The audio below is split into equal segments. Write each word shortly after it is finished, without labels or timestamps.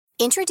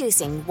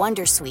Introducing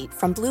Wondersuite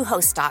from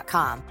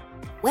Bluehost.com.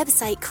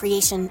 Website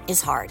creation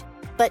is hard,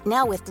 but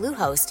now with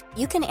Bluehost,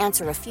 you can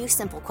answer a few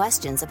simple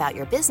questions about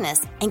your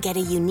business and get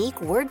a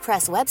unique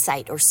WordPress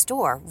website or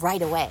store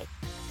right away.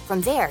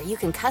 From there, you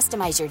can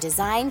customize your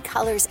design,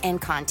 colors,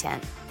 and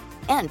content.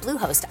 And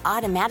Bluehost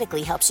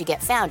automatically helps you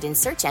get found in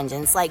search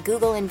engines like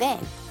Google and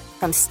Bing.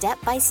 From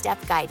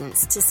step-by-step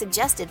guidance to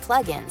suggested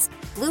plugins,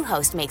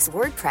 Bluehost makes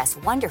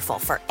WordPress wonderful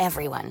for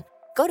everyone.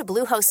 Go to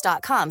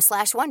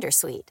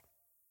bluehost.com/wondersuite.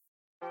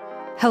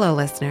 Hello,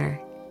 listener.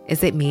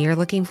 Is it me you're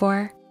looking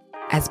for?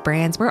 As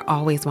brands, we're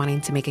always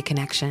wanting to make a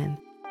connection,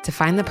 to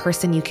find the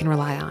person you can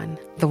rely on,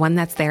 the one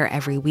that's there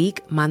every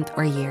week, month,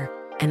 or year,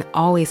 and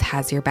always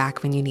has your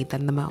back when you need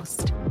them the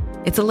most.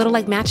 It's a little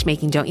like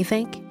matchmaking, don't you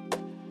think?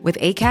 With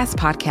Acast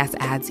podcast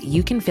ads,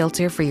 you can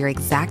filter for your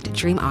exact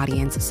dream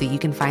audience so you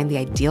can find the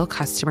ideal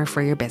customer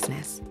for your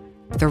business.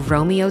 The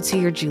Romeo to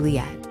your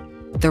Juliet,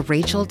 the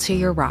Rachel to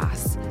your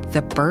Ross,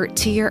 the Bert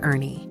to your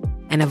Ernie,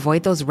 and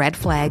avoid those red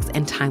flags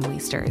and time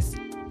wasters.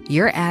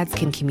 Your ads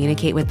can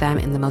communicate with them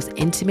in the most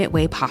intimate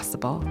way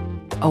possible.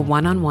 A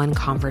one-on-one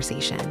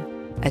conversation,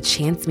 a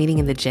chance meeting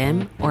in the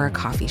gym, or a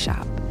coffee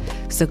shop.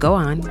 So go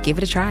on, give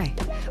it a try.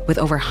 With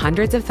over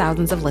hundreds of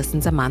thousands of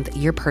listens a month,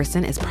 your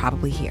person is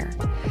probably here.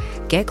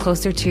 Get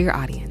closer to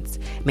your audience.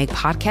 Make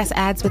podcast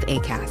ads with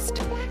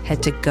Acast.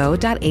 Head to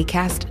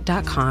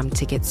go.acast.com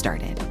to get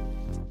started.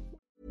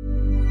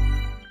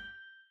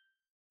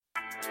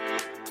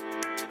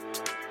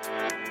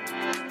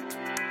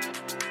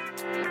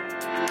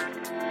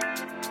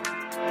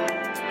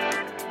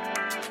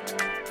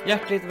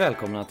 Hjärtligt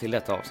välkomna till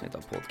detta avsnitt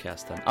av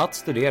podcasten Att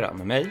studera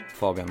med mig,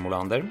 Fabian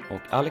Molander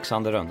och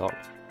Alexander Rönndahl.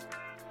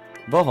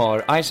 Vad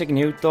har Isaac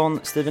Newton,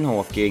 Stephen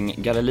Hawking,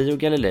 Galileo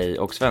Galilei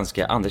och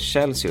svenska Anders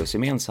Celsius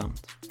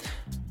gemensamt?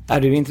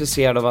 Är du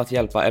intresserad av att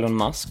hjälpa Elon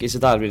Musk i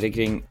sitt arbete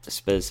kring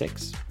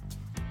SpaceX?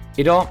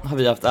 Idag har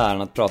vi haft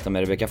äran att prata med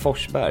Rebecka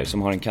Forsberg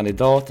som har en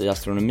kandidat i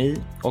astronomi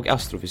och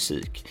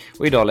astrofysik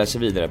och idag läser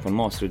vidare på en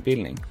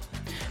masterutbildning.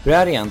 Hur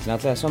är det egentligen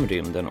att läsa om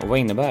rymden och vad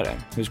innebär det?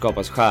 Hur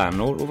skapas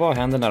stjärnor och vad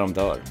händer när de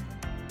dör?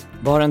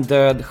 Vad har en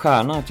död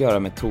stjärna att göra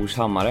med Tors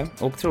hammare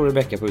och tror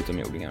Rebecka på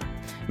utomjordingar?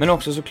 Men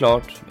också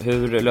såklart,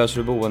 hur löser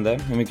du boende?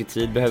 Hur mycket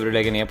tid behöver du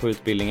lägga ner på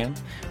utbildningen?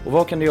 Och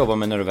vad kan du jobba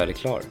med när du väl är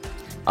klar?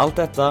 Allt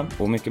detta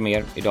och mycket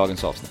mer i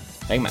dagens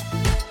avsnitt. Häng med!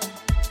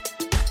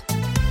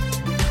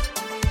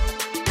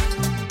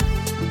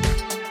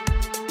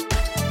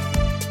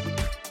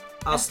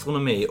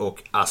 Astronomi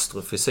och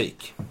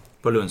astrofysik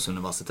på Lunds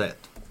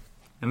universitet.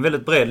 En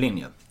väldigt bred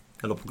linje,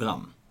 eller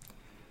program.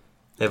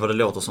 Det är vad det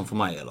låter som för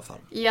mig i alla fall.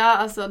 Ja,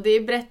 alltså det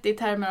är brett i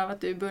termer av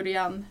att du i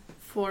början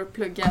får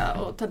plugga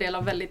och ta del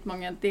av väldigt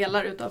många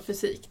delar utav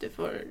fysik. Du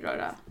får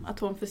röra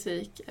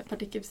atomfysik,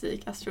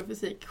 partikelfysik,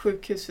 astrofysik,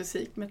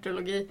 sjukhusfysik,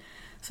 meteorologi.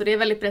 Så det är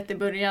väldigt brett i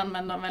början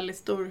men de har väldigt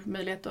stor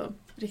möjlighet att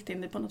rikta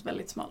in det på något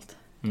väldigt smalt.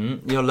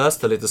 Jag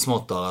läste lite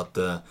smått där att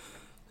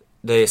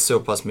det är så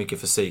pass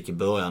mycket fysik i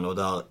början och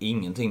där är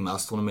ingenting med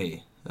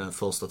astronomi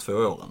första 2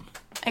 åren.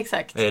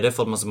 Exakt. Är det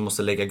för att man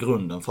måste lägga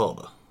grunden för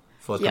det?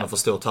 För att kunna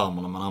förstå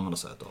termerna man använder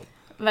sig av?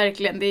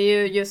 Verkligen, det är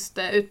ju just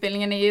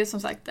utbildningen är ju som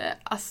sagt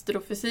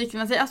astrofysik.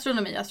 Man säger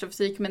astronomi,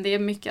 astrofysik, men det är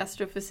mycket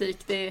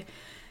astrofysik. Det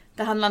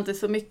handlar inte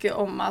så mycket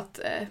om att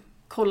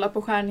kolla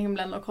på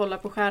stjärnhimlen och kolla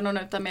på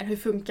stjärnorna utan mer hur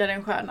funkar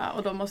en stjärna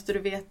och då måste du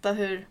veta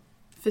hur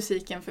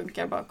fysiken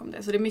funkar bakom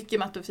det. Så det är mycket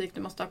matte och fysik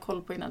du måste ha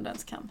koll på innan du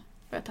ens kan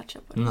börja toucha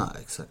på det. Nej,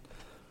 exakt.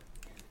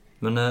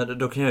 Men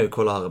då kan jag ju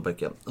kolla här,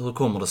 Rebecka. Hur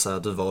kommer det sig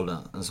att du valde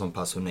en sån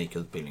pass unik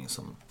utbildning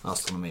som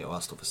astronomi och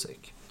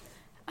astrofysik?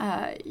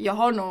 Jag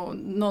har nog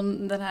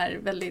den här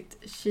väldigt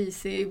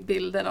cheesy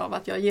bilden av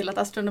att jag har gillat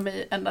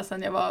astronomi ända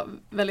sedan jag var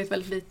väldigt,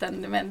 väldigt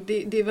liten. Men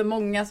det är väl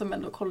många som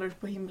ändå kollar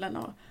på himlen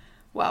och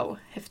wow,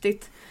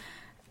 häftigt.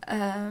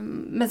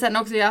 Men sen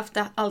också, jag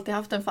har alltid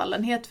haft en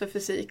fallenhet för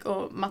fysik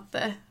och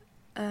matte.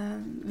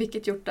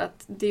 Vilket gjort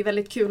att det är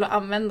väldigt kul att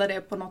använda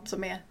det på något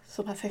som är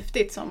så pass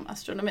häftigt som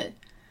astronomi.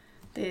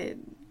 Det är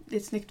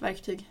ett snyggt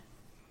verktyg.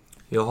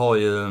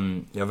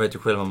 Jag vet ju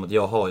själv om att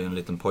jag har ju en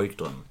liten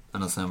pojkdröm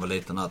ända sedan jag var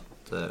liten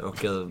att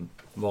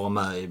vara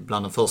med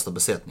bland den första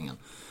besättningen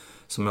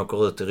som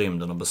åker ut i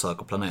rymden och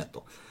besöker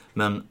planeter.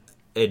 Men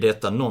är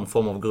detta någon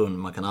form av grund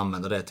man kan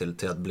använda det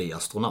till att bli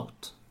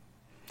astronaut?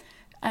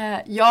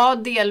 Ja,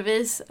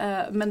 delvis.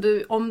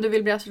 Men om du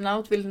vill bli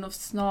astronaut vill du nog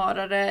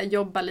snarare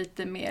jobba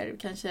lite mer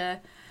kanske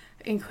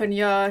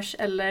ingenjörs-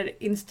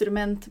 eller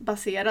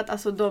instrumentbaserat.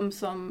 Alltså de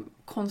som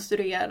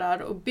konstruerar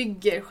och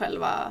bygger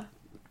själva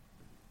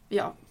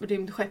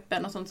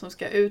rymdskeppen och sånt som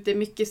ska ut. Det är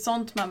mycket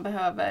sånt man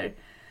behöver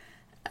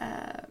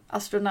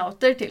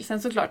astronauter till.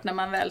 Sen såklart när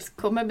man väl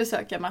kommer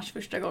besöka Mars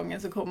första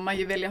gången så kommer man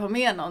ju vilja ha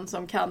med någon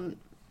som kan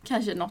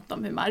kanske något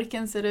om hur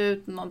marken ser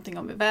ut, någonting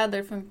om hur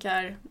väder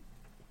funkar,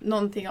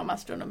 någonting om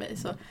astronomi.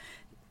 Så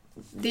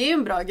det är ju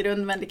en bra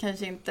grund men det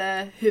kanske inte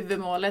är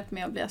huvudmålet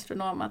med att bli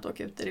astronom att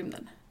åka ut i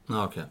rymden.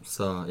 Okej,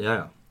 så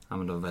ja,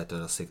 men då vet jag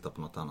att jag siktar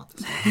på något annat.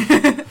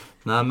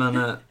 Nej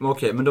men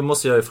men då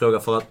måste jag ju fråga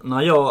för att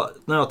när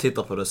jag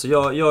tittar på det så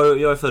jag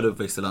är född och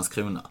uppväxt i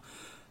Landskrona.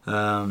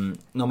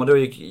 När man då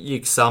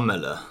gick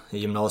samhälle i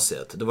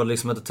gymnasiet, det var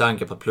liksom inte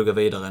tanke på att plugga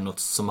vidare något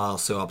som är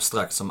så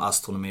abstrakt som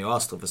astronomi och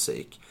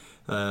astrofysik.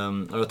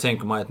 Och jag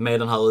tänker mig att med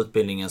den här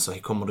utbildningen så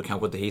kommer du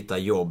kanske inte hitta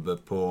jobb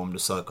på, om du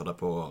söker det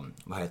på,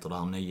 vad heter det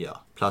här nya?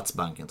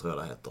 Platsbanken tror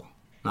jag det heter.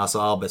 Alltså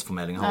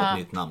arbetsförmedlingen har ett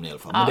nytt namn i alla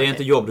fall. Men det är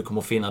inte jobb du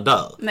kommer finna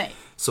där. Nej.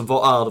 Så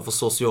vad är det för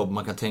sorts jobb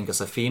man kan tänka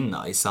sig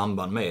finna i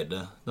samband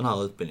med den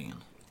här utbildningen?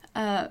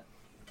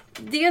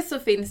 Dels så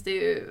finns det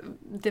ju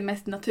det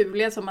mest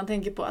naturliga som man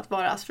tänker på, att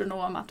vara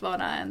astronom, att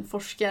vara en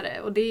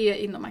forskare. Och det är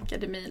inom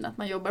akademin, att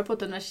man jobbar på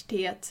ett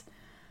universitet,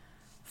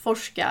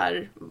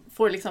 forskar,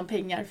 får liksom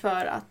pengar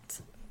för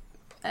att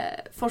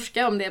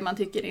forska om det man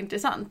tycker är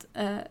intressant.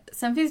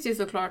 Sen finns det ju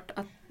såklart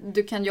att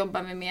du kan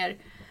jobba med mer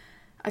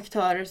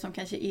aktörer som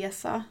kanske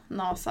ESA,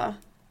 NASA,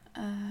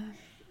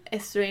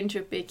 S-Range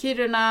uppe i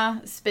Kiruna,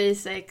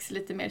 SpaceX,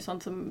 lite mer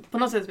sånt som på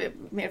något sätt är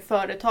mer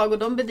företag, och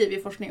de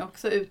bedriver forskning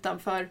också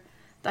utanför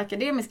det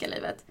akademiska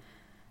livet.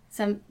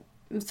 Sen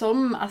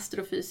som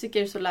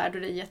astrofysiker så lär du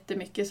dig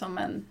jättemycket som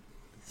en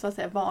så att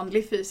säga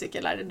vanlig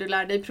fysiker lär dig. Du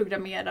lär dig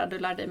programmera, du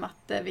lär dig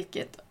matte,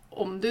 vilket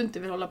om du inte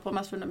vill hålla på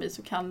med astronomi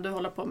så kan du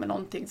hålla på med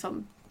någonting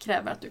som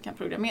kräver att du kan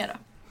programmera.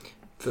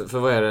 För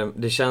vad är det?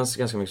 Det känns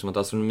ganska mycket som att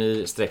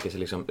astronomi sträcker sig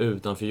liksom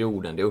utanför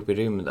jorden, det är uppe i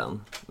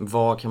rymden.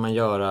 Vad kan man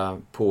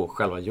göra på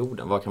själva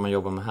jorden? Vad kan man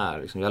jobba med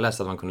här? Jag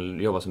läste att man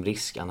kunde jobba som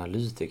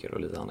riskanalytiker och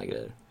lite andra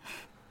grejer.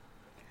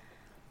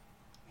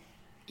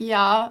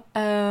 Ja,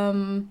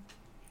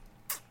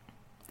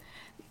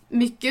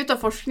 mycket av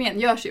forskningen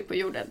görs ju på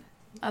jorden.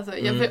 Alltså,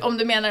 om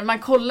du menar, man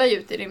kollar ju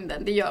ut i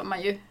rymden, det gör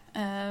man ju.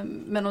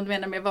 Men om du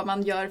menar med vad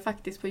man gör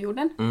faktiskt på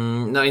jorden?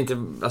 Nej,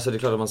 inte, alltså det är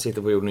klart att man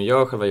sitter på jorden och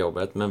gör själva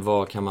jobbet, men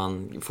vad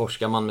kan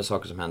forskar man med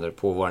saker som händer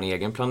på vår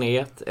egen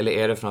planet? Eller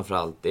är det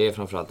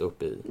framförallt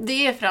uppe i?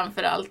 Det är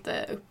framförallt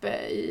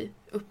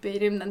uppe i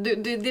rymden.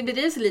 Det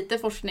bedrivs lite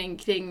forskning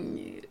kring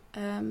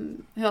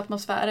hur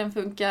atmosfären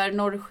funkar,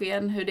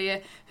 norrsken,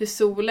 hur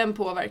solen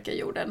påverkar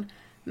jorden.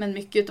 Men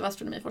mycket av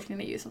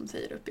astronomiforskningen är ju som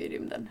säger uppe i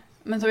rymden.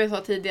 Men som jag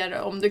sa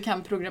tidigare, om du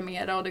kan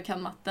programmera och du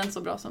kan matten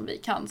så bra som vi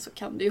kan, så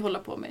kan du ju hålla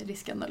på med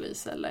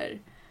riskanalys eller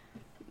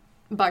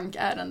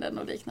bankärenden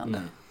och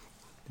liknande.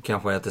 Det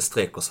kanske är att det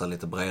sträcker sig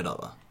lite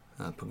bredare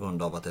på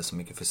grund av att det är så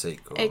mycket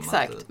fysik och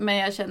exakt, matte. Men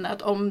jag känner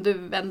att om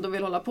du ändå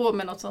vill hålla på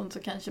med något sånt så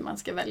kanske man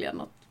ska välja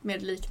något mer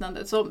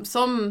liknande.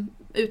 Som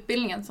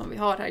utbildningen som vi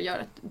har här gör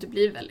att du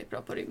blir väldigt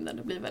bra på rymden,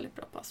 du blir väldigt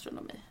bra på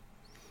astronomi.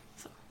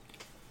 Så.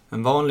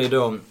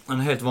 En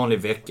helt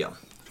vanlig vecka.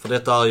 För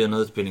detta är ju en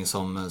utbildning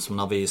som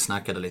när vi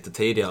snackade lite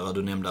tidigare,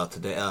 du nämnde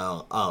att det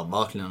är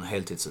verkligen en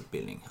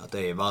heltidsutbildning. Att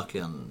det är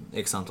verkligen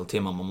x antal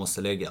timmar man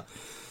måste lägga.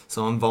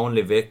 Så en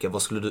vanlig vecka,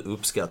 vad skulle du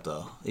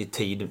uppskatta i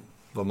tid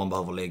vad man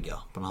behöver lägga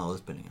på den här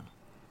utbildningen?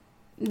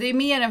 Det är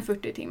mer än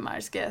 40 timmar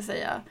ska jag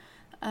säga.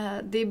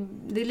 Det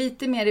är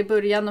lite mer i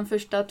början, de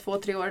första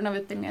 2-3 åren av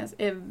utbildningen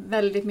är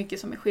väldigt mycket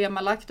som är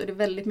schemalagt och det är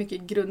väldigt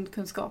mycket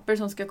grundkunskaper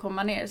som ska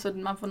komma ner. Så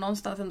man får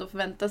någonstans ändå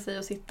förvänta sig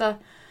att sitta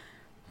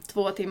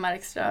 2 timmar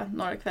extra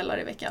några kvällar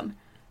i veckan.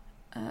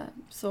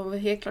 Så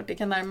helt klart det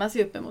kan närma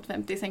sig uppemot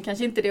 50. Sen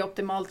kanske inte det är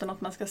optimalt och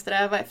något man ska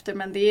sträva efter,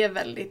 men det är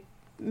väldigt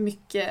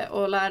mycket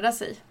att lära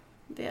sig.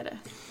 Det är det.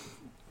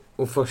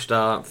 Och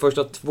första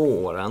 2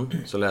 åren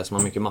så läser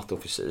man mycket matte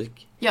och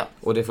fysik. Ja.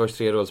 Och det är först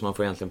 3 år som man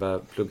får egentligen börja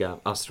plugga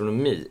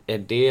astronomi. Är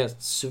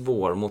det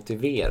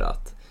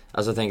svårmotiverat?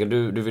 Alltså jag tänker,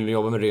 du vill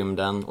jobba med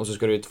rymden och så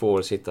ska du i 2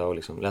 år sitta och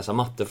liksom läsa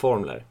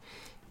matteformler.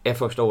 Är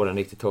första åren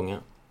riktigt tunga?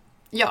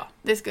 Ja,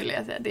 det skulle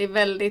jag säga. Det är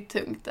väldigt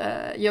tungt.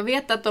 Jag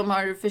vet att de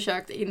har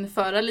försökt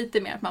införa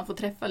lite mer, att man får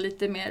träffa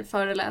lite mer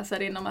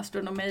föreläsare inom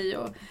astronomi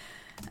och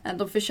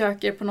de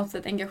försöker på något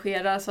sätt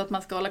engagera så att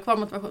man ska hålla kvar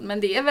motivation. Men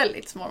det är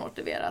väldigt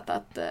svårmotiverat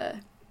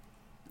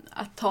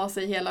att ta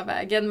sig hela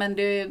vägen. Men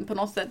det är på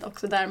något sätt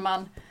också där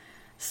man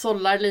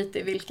sållar lite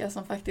i vilka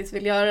som faktiskt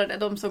vill göra det.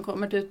 De som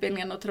kommer till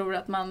utbildningen och tror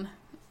att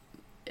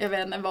jag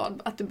vet inte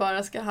vad, att det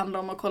bara ska handla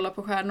om att kolla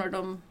på stjärnor,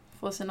 de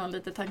får sig någon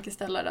lite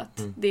tankeställare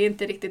att det är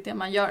inte riktigt det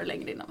man gör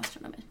längre inom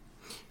astronomi.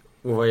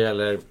 Och vad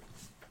gäller,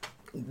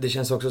 det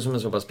känns också som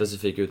en så pass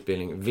specifik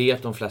utbildning.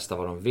 Vet de flesta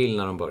vad de vill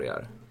när de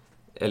börjar?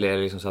 Eller är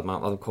det liksom så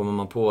att kommer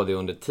man på det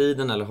under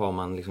tiden, eller har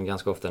man liksom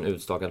ganska ofta en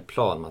utstakad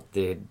plan med att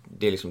det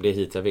är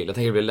hit jag vill? Jag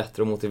tänker det blir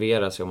lättare att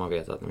motivera sig om man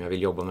vet att jag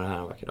vill jobba med det här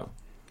en vacker dag.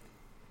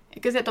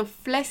 Jag kan säga att de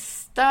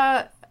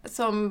flesta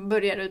som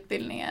börjar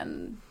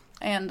utbildningen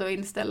är ändå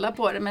inställda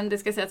på det, men det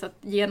ska sägas att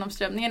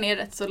genomströmningen är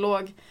rätt så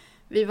låg.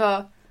 Vi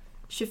var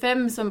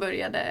 25 som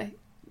började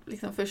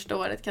liksom första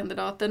året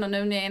kandidaten, och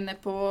nu när jag är inne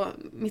på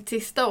mitt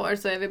sista år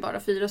så är vi bara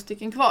 4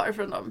 stycken kvar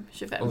från de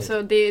 25. Så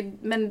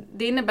men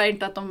det innebär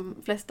inte att de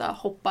flesta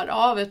hoppar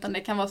av, utan det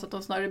kan vara så att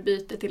de snarare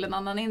byter till en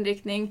annan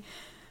inriktning.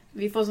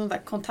 Vi får sån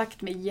där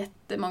kontakt med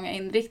jättemånga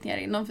inriktningar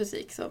inom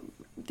fysik, så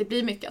det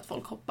blir mycket att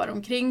folk hoppar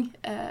omkring.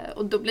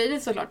 Och då blir det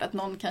såklart att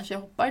någon kanske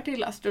hoppar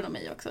till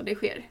astronomi också, det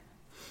sker.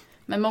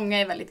 Men många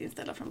är väldigt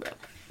inställda från början.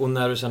 Och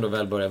när du sen då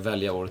väl börjar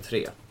välja år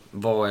 3,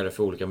 vad är det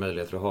för olika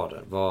möjligheter du har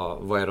där?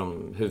 Vad är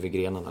de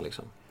huvudgrenarna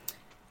liksom?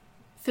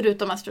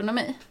 Förutom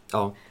astronomi?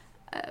 Ja.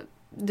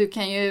 Du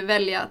kan ju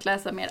välja att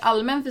läsa mer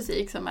allmän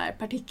fysik som är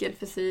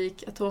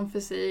partikelfysik,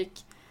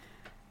 atomfysik,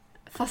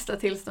 fasta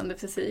tillstånd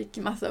fysik,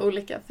 massa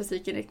olika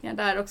fysikinriktningar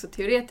där, också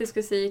teoretisk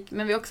fysik.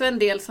 Men vi har också en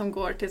del som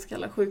går till så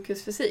kallad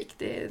sjukhusfysik.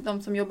 Det är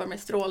de som jobbar med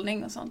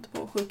strålning och sånt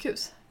på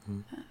sjukhus.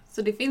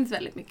 Så det finns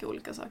väldigt mycket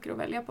olika saker att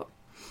välja på.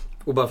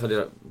 Och bara för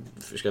att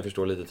jag ska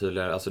förstå lite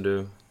tydligare, alltså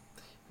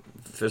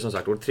för som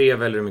sagt, år 3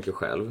 väljer du mycket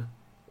själv.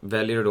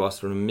 Väljer du då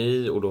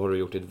astronomi och då har du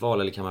gjort ditt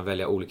val, eller kan man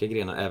välja olika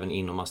grenar även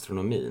inom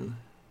astronomin?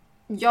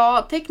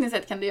 Ja, tekniskt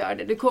sett kan du göra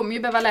det. Du kommer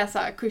ju behöva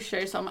läsa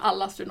kurser som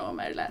alla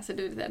astronomer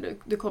läser.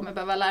 Du kommer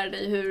behöva lära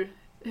dig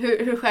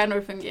hur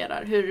stjärnor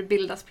fungerar, hur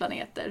bildas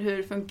planeter,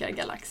 hur funkar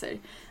galaxer.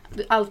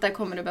 Allt där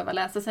kommer du behöva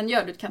läsa. Sen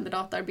gör du ett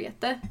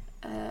kandidatarbete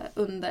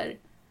under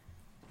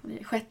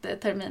 6:e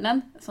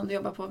terminen som du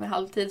jobbar på med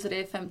halvtid, så det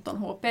är 15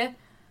 HP.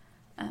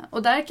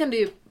 Och där kan du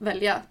ju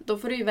välja, då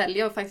får du ju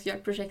välja att faktiskt göra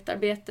ett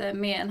projektarbete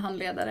med en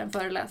handledare, en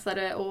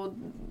föreläsare, och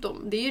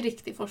det är ju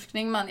riktig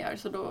forskning man gör,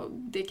 så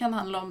det kan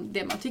handla om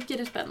det man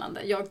tycker är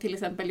spännande. Jag till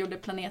exempel gjorde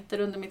planeter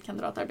under mitt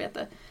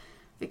kandidatarbete,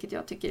 vilket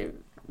jag tycker är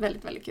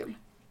väldigt, väldigt kul.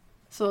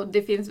 Så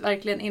det finns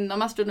verkligen,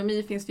 inom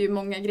astronomi finns det ju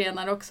många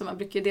grenar också, man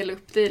brukar dela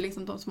upp det,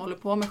 liksom de som håller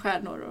på med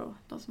stjärnor och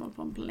de som håller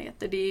på med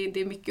planeter.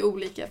 Det är mycket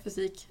olika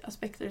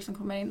fysikaspekter som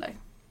kommer in där.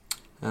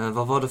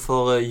 Vad var det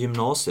för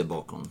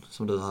gymnasiebakgrund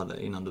som du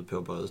hade innan du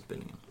påbörjade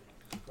utbildningen?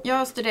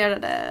 Jag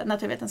studerade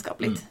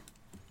naturvetenskapligt.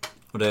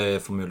 Och det är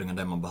förmodligen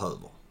det man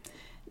behöver?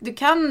 Du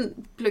kan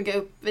plugga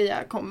upp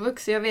via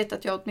komvux. Jag vet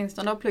att jag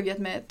åtminstone har pluggat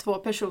med 2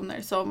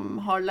 personer som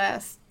har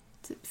läst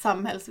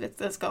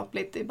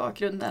samhällsvetenskapligt i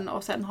bakgrunden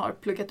och sen har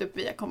pluggat upp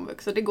via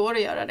komvux. Så det går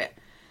att göra det.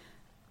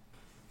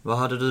 Vad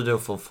hade du då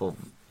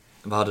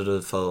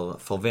för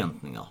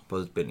förväntningar på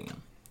utbildningen?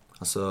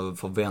 Alltså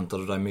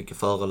förväntade du dig mycket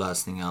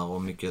föreläsningar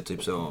och mycket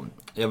typ så?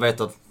 Jag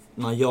vet att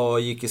när jag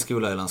gick i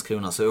skola i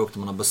Landskrona så åkte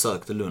man och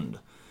besökte Lund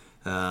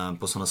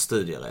på sådana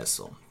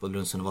studieresor på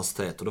Lunds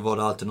universitet. Och då var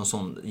det alltid någon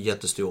sån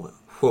jättestor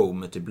show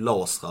med typ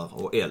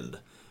lasrar och eld.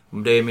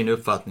 Det är min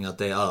uppfattning att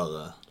det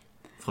är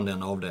från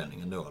den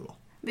avdelningen då, eller?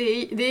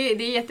 Det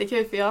är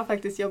jättekul, för jag har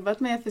faktiskt jobbat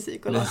med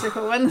fysik och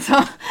lasershowen,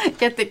 så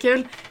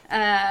jättekul.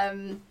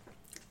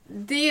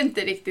 Det är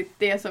inte riktigt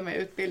det som är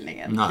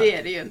utbildningen. Nej. Det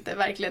är det ju inte,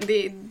 verkligen.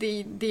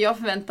 Det jag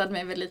förväntade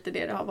mig väl lite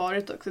det har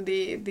varit också.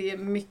 Det är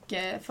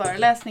mycket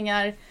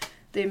föreläsningar,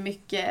 det är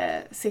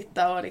mycket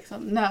sitta och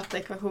liksom nöta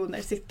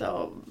ekvationer, sitta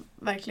och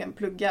verkligen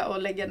plugga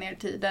och lägga ner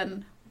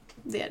tiden.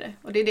 Det är det.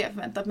 Och det är det jag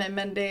förväntat mig.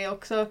 Men det är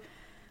också,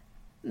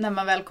 när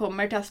man väl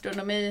kommer till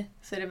astronomi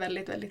så är det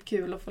väldigt, väldigt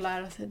kul att få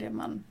lära sig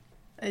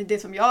det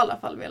som jag i alla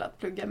fall velat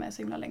plugga med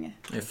så himla länge.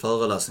 I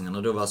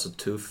föreläsningarna då var så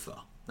tuffa.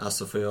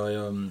 Alltså för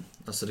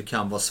alltså det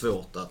kan vara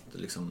svårt att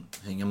liksom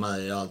hänga med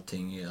i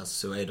allting.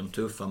 Alltså så är de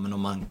tuffa, men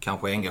om man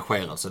kanske är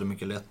engagerad så är det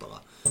mycket lättare.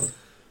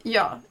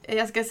 Ja,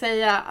 jag ska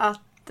säga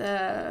att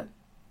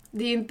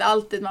det är inte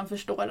alltid man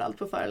förstår allt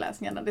på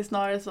föreläsningarna. Det är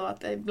snarare så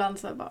att ibland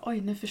så bara,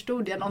 oj, nu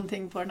förstod jag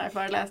någonting på den här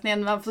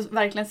föreläsningen. Man får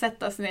verkligen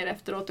sätta sig ner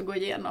efteråt och gå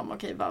igenom,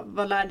 okej,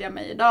 vad lärde jag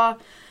mig idag?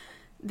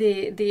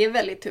 Det är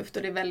väldigt tufft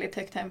och det är väldigt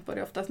högt tempo. Det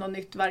är oftast något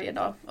nytt varje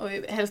dag. Och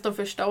helst de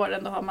första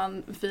åren då har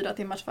man 4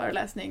 timmars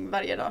föreläsning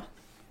varje dag.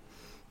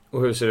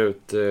 Och hur ser det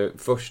ut?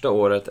 Första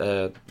året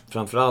är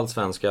framförallt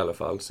svenska i alla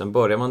fall. Sen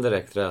börjar man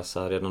direkt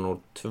läsa redan år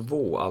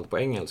 2, allt på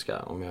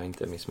engelska, om jag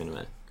inte missminner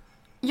mig.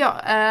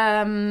 Ja,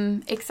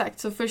 exakt.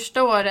 Så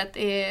första året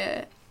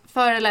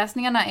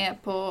föreläsningarna är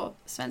på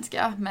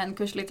svenska, men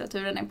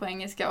kurslitteraturen är på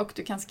engelska och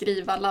du kan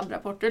skriva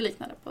labbrapporter och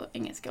liknande på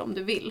engelska om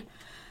du vill.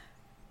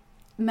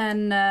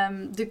 Men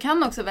du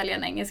kan också välja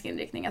en engelsk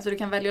inriktning. Alltså du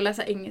kan välja att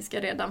läsa engelska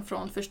redan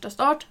från första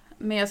start.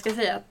 Men jag ska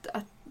säga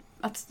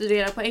att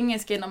studera på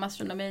engelska inom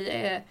astronomi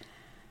är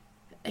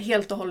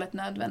helt och hållet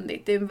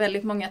nödvändigt. Det är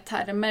väldigt många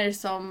termer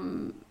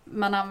som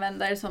man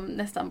använder som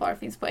nästan bara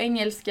finns på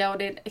engelska, och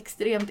det är en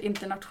extremt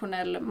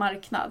internationell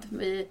marknad.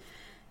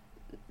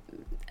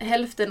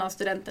 Hälften av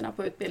studenterna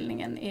på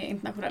utbildningen är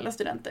internationella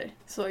studenter.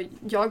 Så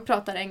jag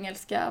pratar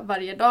engelska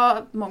varje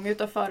dag. Många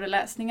av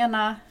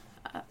föreläsningarna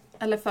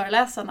eller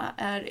föreläsarna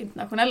är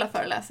internationella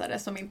föreläsare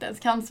som inte ens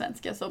kan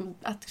svenska. Så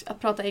att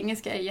prata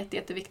engelska är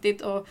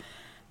jätteviktigt, och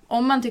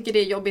om man tycker det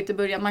är jobbigt i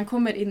början, man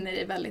kommer in i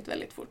det väldigt,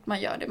 väldigt fort.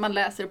 Man gör det. Man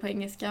läser på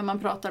engelska, man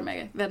pratar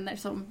med vänner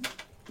som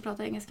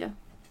pratar engelska.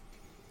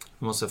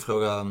 Jag måste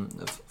fråga,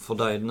 för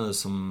dig nu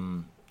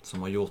som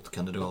har gjort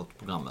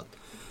kandidatprogrammet,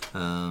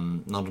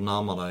 när du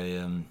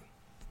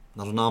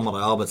närmar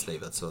dig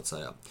arbetslivet så att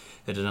säga,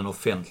 är det den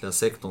offentliga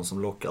sektorn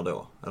som lockar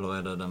då, eller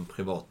är det den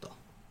privata?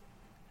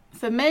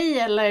 För mig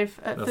eller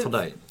för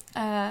dig?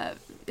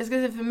 Jag ska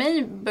säga, för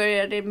mig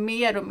börjar det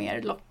mer och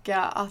mer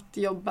locka att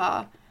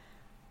jobba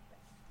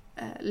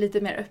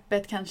lite mer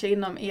öppet, kanske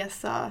inom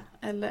ESA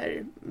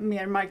eller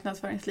mer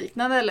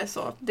marknadsföringsliknande eller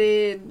så.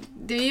 Det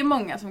är ju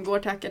många som går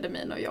till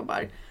akademin och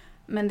jobbar,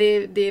 men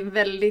det är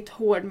väldigt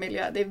hård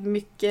miljö. Det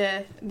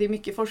är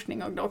mycket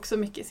forskning och det är också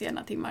mycket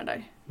sena timmar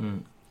där.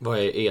 Mm. Vad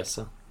är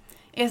ESA?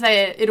 ESA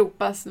är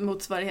Europas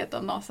motsvarighet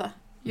av NASA.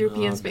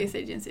 European Space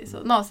Agency.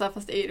 Så NASA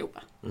fast i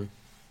Europa. Mm.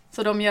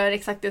 Så de gör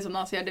exakt det som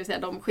NASA gör, det vill säga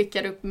de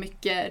skickar upp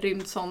mycket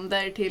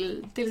rymdsonder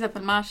till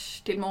exempel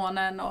Mars, till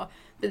månen och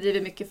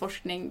bedriver mycket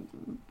forskning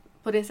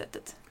på det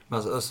sättet. Men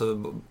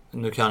alltså,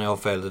 nu kan jag ha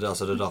fel, det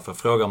är därför jag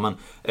frågar, men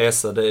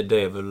ESA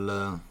det är väl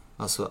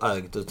alltså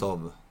ägt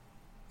utav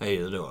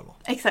EU då eller?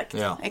 Exakt,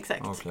 ja.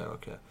 Exakt.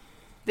 Okej.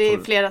 Det är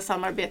flera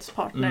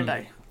samarbetspartner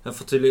där. Jag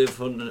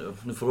får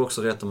nu får du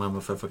också rätta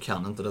mig för jag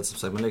kan inte det som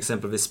sagt. Men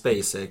exempelvis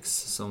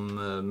SpaceX som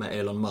med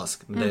Elon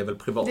Musk, men det är väl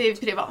privat? Det är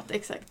privat,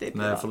 exakt. Det är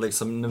privat. Men för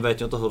liksom, nu vet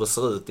jag inte hur det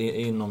ser ut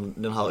inom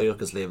det här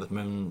yrkeslivet,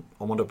 men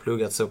om man då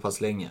pluggat så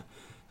pass länge,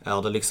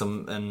 är det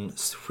liksom en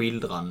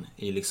skildran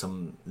i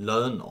liksom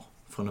löner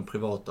från den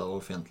privata och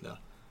offentliga?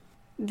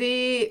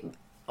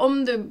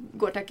 Om du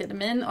går till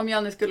akademin, om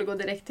jag nu skulle gå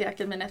direkt till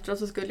akademin efteråt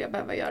så skulle jag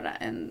behöva göra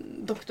en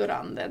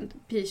doktorand, en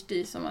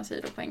PhD som man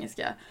säger då på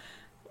engelska.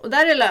 Och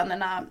där är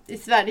lönerna, i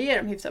Sverige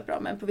är de hyfsat bra,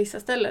 men på vissa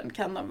ställen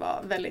kan de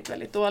vara väldigt,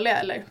 väldigt dåliga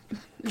eller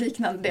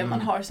liknande det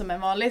man har som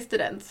en vanlig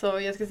student. Så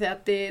jag ska säga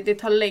att det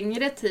tar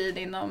längre tid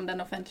inom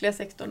den offentliga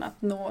sektorn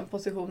att nå en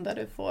position där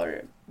du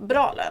får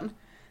bra lön.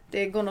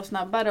 Det går nog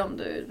snabbare om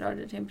du rör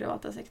dig till den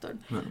privata sektorn.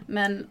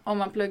 Men om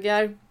man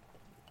pluggar,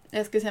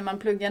 jag skulle säga man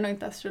pluggar nog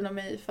inte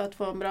astronomi för att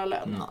få en bra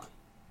lön.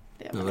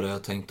 Nej. Det var det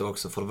jag tänkte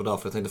också, för det var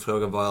därför jag tänkte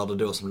fråga, vad är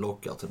det då som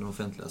lockar till den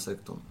offentliga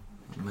sektorn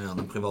mer än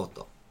den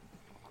privata?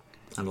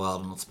 Eller är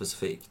det något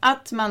specifikt?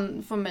 Att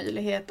man får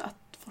möjlighet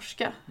att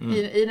forska.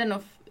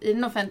 I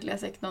den offentliga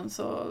sektorn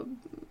så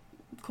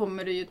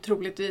kommer du ju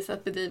troligtvis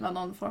att bedriva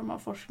någon form av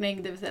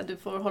forskning. Det vill säga du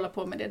får hålla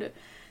på med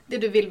det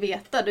du vill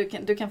veta.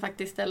 Du kan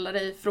faktiskt ställa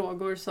dig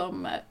frågor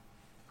som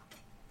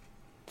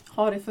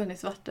har det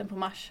funnits vatten på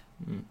Mars?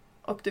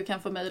 Och du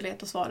kan få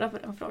möjlighet att svara på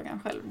den frågan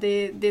själv. Det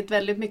är ett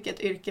väldigt mycket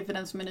ett yrke för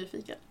den som är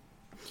nyfiken.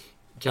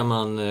 Kan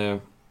man,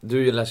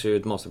 du läser ju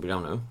ett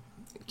masterprogram nu.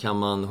 Kan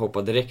man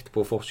hoppa direkt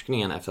på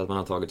forskningen efter att man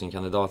har tagit sin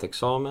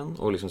kandidatexamen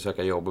och liksom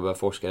söka jobb och börja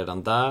forska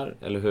redan där?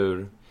 Eller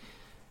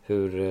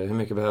hur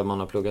mycket behöver man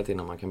ha pluggat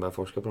innan man kan börja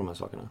forska på de här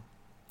sakerna?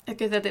 Jag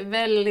kan säga att det är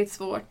väldigt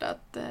svårt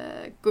att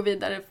gå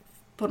vidare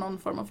på någon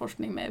form av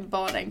forskning med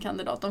bara en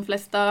kandidat. De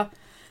flesta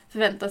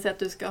förväntar sig att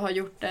du ska ha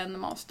gjort en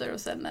master och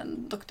sen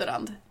en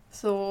doktorand.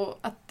 Så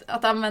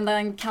att använda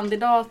en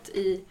kandidat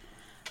i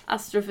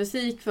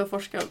astrofysik för att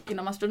forska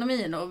inom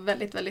astronomi är nog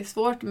väldigt, väldigt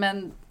svårt.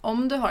 Men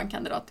om du har en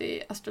kandidat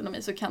i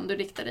astronomi så kan du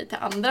rikta dig till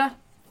andra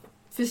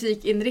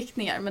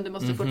fysikinriktningar. Men du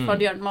måste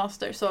fortfarande göra en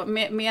master. Så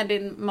med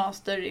din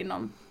master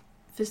inom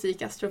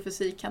fysik,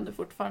 astrofysik kan du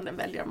fortfarande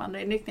välja de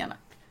andra inriktningarna.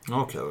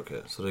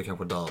 Okej. Så det är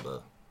kanske där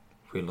det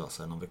skildrar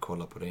sig när vi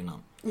kollar på det innan.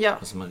 Ja.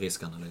 Som en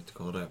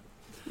riskanalytiker och det.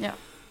 Ja.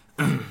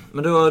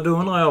 Men då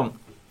undrar jag,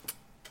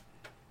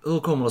 hur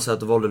kommer det sig att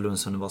du valde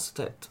Lunds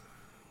universitet?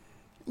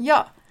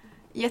 Ja,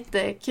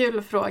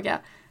 jättekul fråga.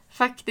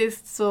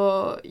 Faktiskt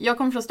så, jag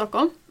kom från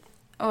Stockholm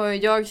och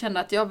jag kände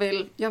att jag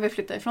vill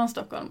flytta ifrån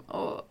Stockholm.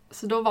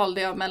 Så då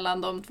valde jag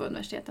mellan de två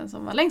universiteten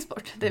som var längst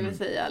bort, det vill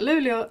säga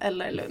Luleå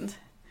eller Lund.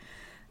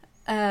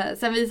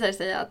 Sen visade det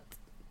sig att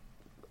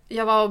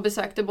jag var och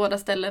besökte båda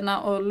ställena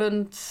och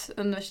Lunds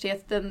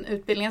universitet, den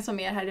utbildningen som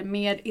är här, är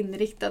mer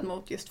inriktad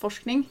mot just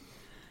forskning.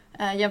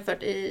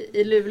 Jämfört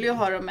i Luleå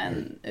har de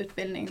en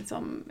utbildning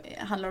som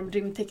handlar om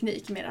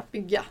rymdteknik, mer att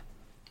bygga.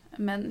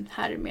 Men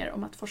här är mer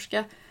om att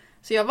forska.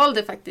 Så jag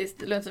valde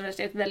faktiskt Lunds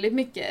universitet väldigt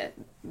mycket.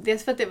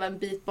 Dels för att det var en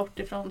bit bort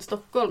ifrån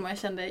Stockholm och jag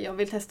kände att jag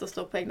vill testa att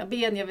stå på egna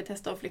ben. Jag vill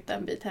testa att flytta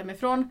en bit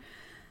hemifrån.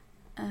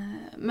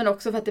 Men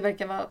också för att det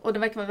verkar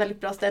vara ett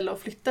väldigt bra ställe att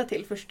flytta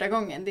till första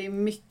gången. Det är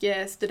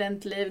mycket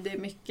studentliv, det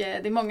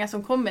är många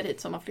som kommer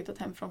hit som har flyttat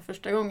hem från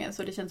första gången.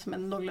 Så det känns som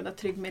en någorlunda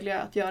trygg miljö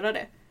att göra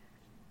det.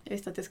 Jag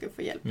visste att jag skulle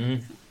få hjälp.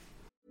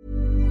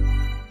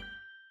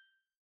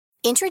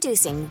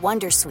 Introducing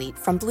Wondersuite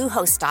from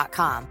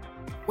Bluehost.com.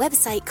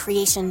 Website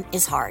creation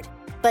is hard,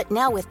 but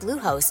now with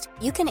Bluehost,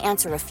 you can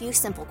answer a few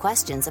simple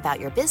questions about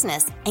your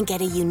business and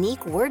get a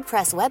unique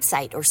WordPress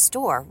website or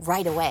store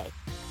right away.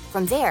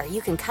 From there,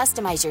 you can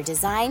customize your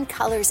design,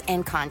 colors,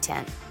 and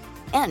content.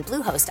 And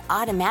Bluehost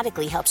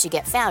automatically helps you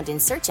get found in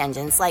search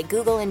engines like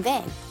Google and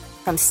Bing.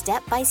 From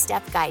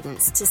step-by-step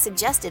guidance to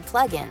suggested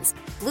plugins,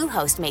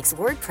 Bluehost makes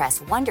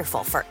WordPress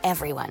wonderful for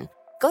everyone.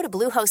 Go to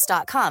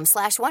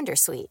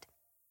bluehost.com/wondersuite.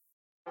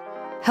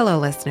 Hello,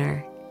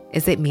 listener.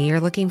 Is it me you're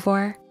looking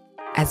for?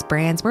 As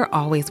brands, we're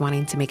always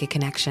wanting to make a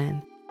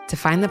connection, to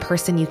find the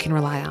person you can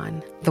rely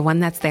on, the one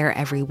that's there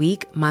every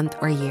week, month,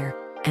 or year,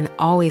 and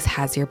always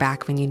has your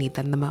back when you need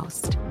them the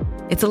most.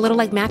 It's a little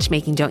like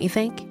matchmaking, don't you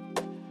think?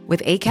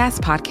 With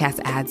Acast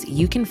podcast ads,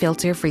 you can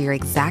filter for your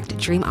exact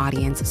dream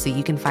audience so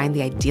you can find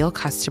the ideal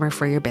customer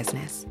for your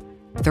business.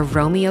 The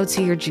Romeo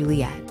to your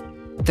Juliet,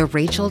 the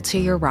Rachel to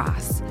your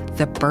Ross,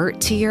 the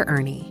Bert to your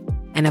Ernie,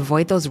 and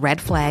avoid those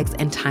red flags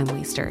and time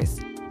wasters.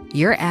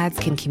 Your ads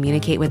can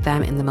communicate with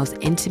them in the most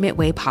intimate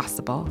way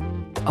possible.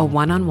 A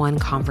one-on-one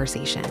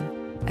conversation,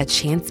 a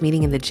chance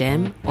meeting in the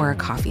gym, or a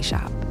coffee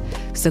shop.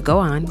 So go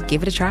on,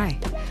 give it a try.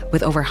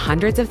 With over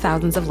hundreds of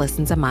thousands of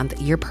listens a month,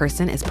 your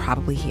person is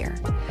probably here.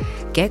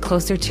 Get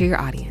closer to your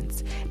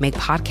audience. Make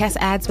podcast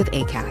ads with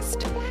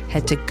Acast.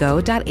 Head to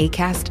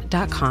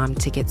go.acast.com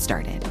to get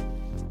started.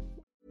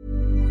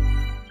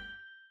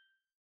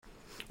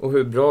 Och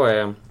hur bra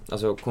är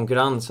alltså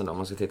konkurrensen då, om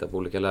man ska titta på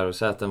olika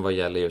lärosäten vad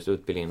gäller just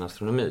utbildningen i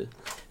astronomi?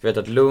 Jag vet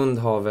att Lund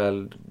har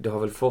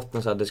väl fått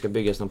något så att det ska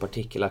byggas någon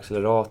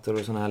partikelaccelerator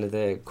och såna här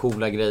lite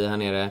coola grejer här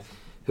nere.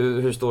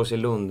 Hur står sig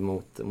Lund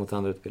mot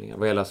andra utbildningar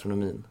vad gäller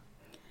astronomin?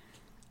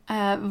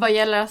 Vad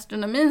gäller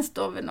astronomin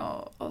står vi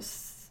nog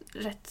oss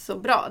rätt så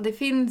bra. Det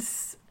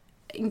finns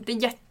inte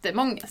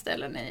jättemånga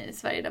ställen i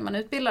Sverige där man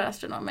utbildar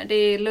astronomer. Det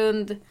är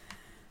Lund,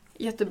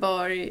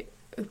 Göteborg,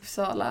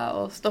 Uppsala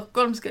och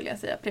Stockholm skulle jag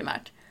säga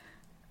primärt.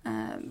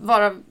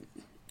 Varav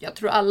jag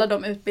tror alla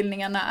de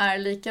utbildningarna är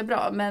lika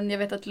bra, men jag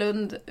vet att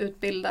Lund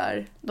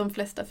utbildar de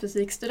flesta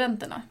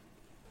fysikstudenterna.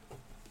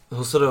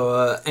 Hur ser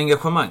då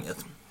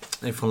engagemanget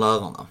från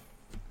lärarna?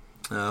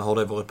 Har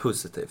det varit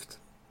positivt?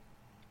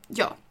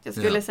 Ja, jag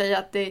skulle säga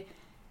att det är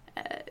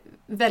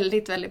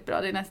väldigt, väldigt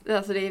bra. Det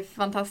är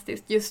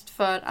fantastiskt just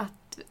för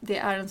att det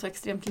är en så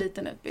extremt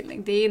liten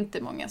utbildning. Det är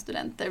inte många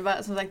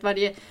studenter. Som sagt,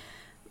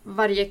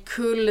 varje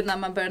kull när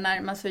man börjar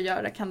närma sig att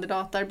göra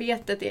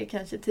kandidatarbetet är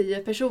kanske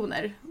 10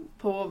 personer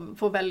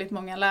på väldigt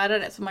många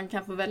lärare. Så man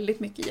kan få väldigt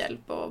mycket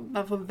hjälp och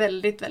man får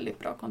väldigt, väldigt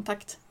bra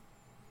kontakt.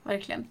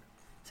 Verkligen.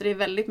 Så det är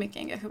väldigt mycket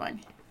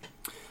engagemang.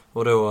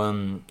 Och då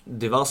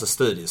diverse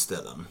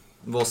studieställen.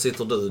 Var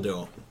sitter du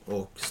då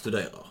och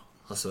studerar?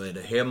 Alltså är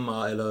det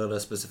hemma eller är det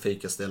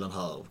specifika ställen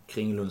här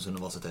kring Lunds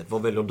universitet?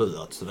 Vad väljer du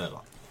att studera?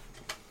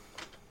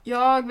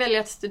 Jag väljer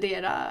att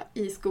studera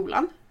i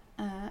skolan.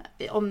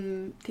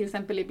 Om till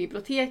exempel i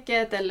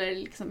biblioteket eller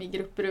liksom i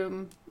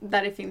grupprum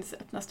där det finns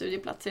öppna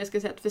studieplatser. Jag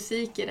skulle säga att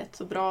fysik är rätt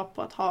så bra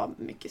på att ha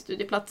mycket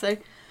studieplatser.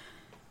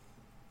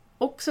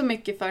 Också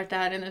mycket för att det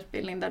här är en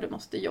utbildning där du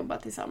måste jobba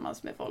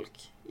tillsammans med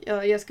folk.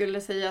 Jag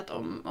skulle säga att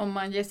om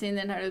man ger sig in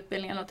i den här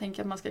utbildningen och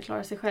tänker att man ska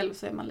klara sig själv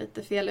så är man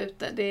lite fel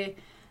ute.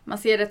 Man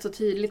ser rätt så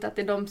tydligt att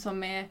det är de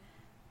som är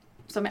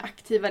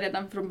aktiva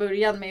redan från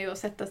början med att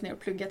sätta sig ner och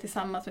plugga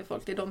tillsammans med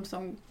folk. Det är de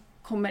som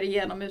kommer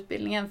igenom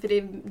utbildningen. För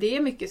det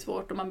är mycket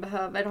svårt och man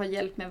behöver ha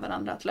hjälp med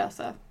varandra att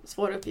lösa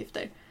svåra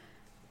uppgifter.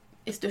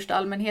 I största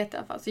allmänhet i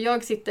alla fall. Så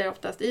jag sitter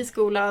oftast i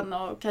skolan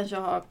och kanske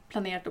har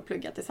planerat att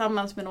plugga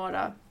tillsammans med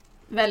några.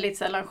 Väldigt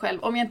sällan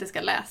själv, om jag inte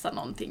ska läsa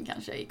någonting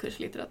kanske i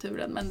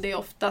kurslitteraturen. Men det är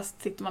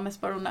oftast sitter man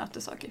mest bara och nöter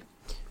saker.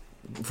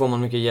 Får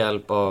man mycket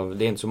hjälp av,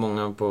 det är inte så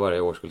många på varje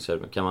årskurs,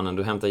 men kan man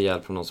ändå hämta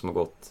hjälp från de som har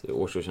gått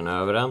årskursen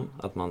över en?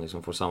 Att man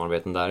liksom får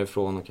samarbeten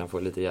därifrån och kan få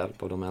lite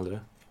hjälp av de äldre?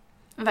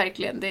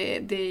 Verkligen,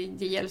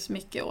 det hjälps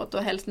mycket åt.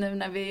 Och helst nu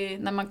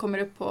när man kommer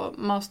upp på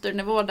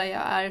masternivå där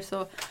jag är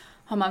så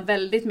har man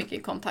väldigt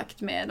mycket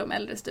kontakt med de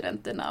äldre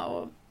studenterna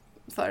och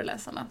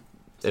föreläsarna.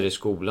 Är det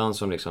skolan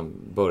som liksom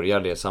börjar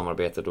det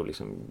samarbetet och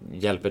liksom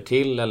hjälper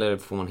till eller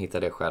får man hitta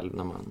det själv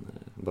när man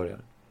börjar?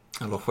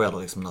 Eller sker det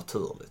liksom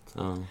naturligt?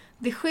 Ja.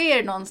 Det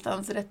sker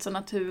någonstans rätt så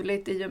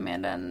naturligt i och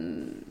med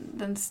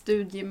den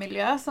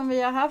studiemiljö som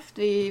vi har haft.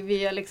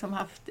 Vi har liksom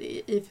haft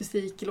i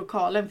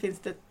fysiklokalen finns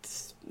det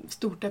ett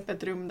stort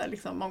öppet rum där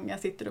liksom många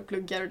sitter och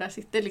pluggar och där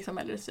sitter liksom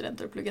äldre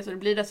studenter och pluggar. Så det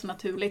blir rätt så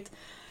naturligt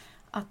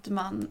att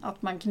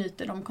man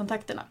knyter de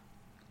kontakterna.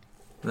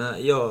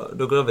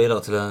 Då går jag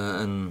vidare till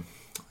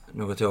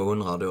något jag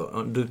undrar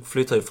då. Du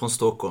flyttar ju från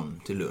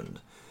Stockholm till Lund.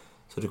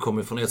 Så du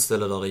kommer från ett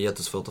ställe där det är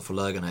jättesvårt att få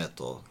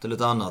lägenheter till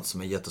ett annat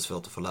som är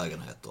jättesvårt att få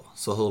lägenheter.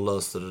 Så hur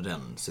löste du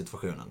den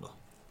situationen då?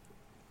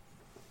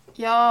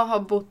 Jag har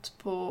bott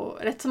på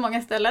rätt så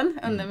många ställen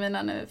under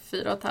mina nu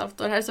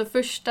 4,5 år här. Så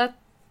första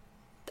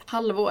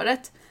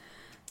halvåret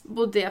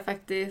bodde jag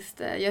faktiskt,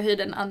 jag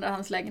hyrde en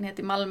andrahandslägenhet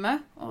i Malmö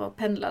och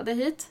pendlade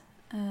hit.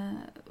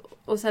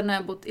 Och sen har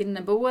jag bott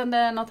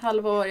inneboende något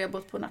halvår, jag har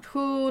bott på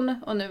nation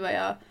och nu har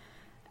jag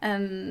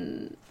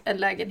en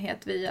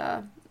lägenhet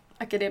via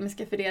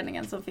akademiska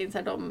föreningen som finns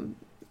här. De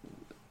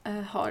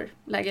har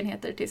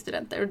lägenheter till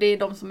studenter och det är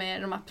de som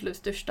är de absolut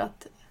största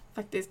att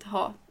faktiskt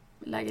ha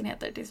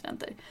lägenheter till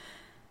studenter.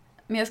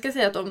 Men jag ska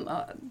säga att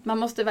man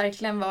måste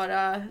verkligen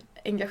vara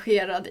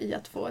engagerad i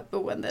att få ett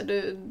boende.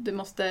 Du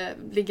måste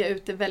ligga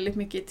ute väldigt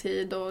mycket i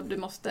tid och du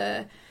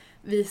måste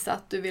visa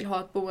att du vill ha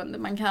ett boende.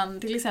 Man kan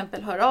till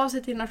exempel höra av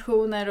sig till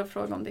nationer och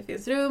fråga om det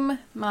finns rum.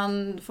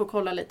 Man får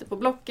kolla lite på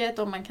blocket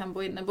om man kan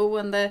bo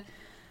inneboende.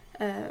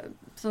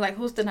 Som sagt,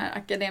 hos den här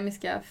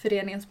akademiska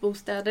föreningens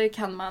bostäder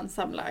kan man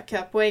samla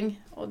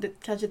köpoäng. Och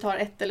det kanske tar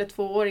 1 eller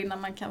 2 år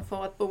innan man kan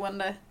få ett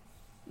boende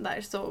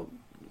där. Så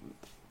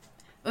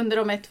under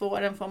de 1-2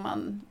 åren får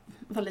man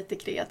vara lite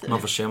kreativ.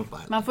 Man får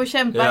kämpa. Man får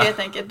kämpa helt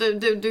enkelt.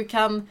 Du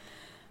kan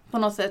på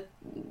något sätt,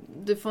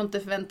 du får inte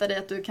förvänta dig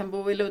att du kan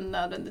bo i Lund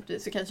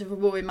nödvändigtvis. Du kanske får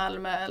bo i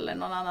Malmö eller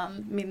någon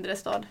annan mindre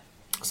stad.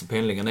 Alltså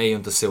pendlingen är ju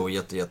inte så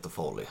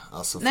jättefarlig.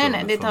 Alltså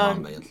nej,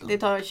 det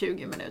tar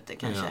 20 minuter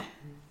kanske.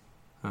 Ja.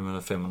 Jag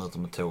menar 5 minuter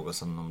med tåg och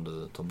sen om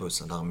du tar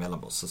bussen där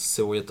emellan.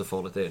 Så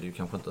jättefarligt är det ju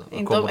kanske inte.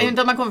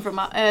 Inte om man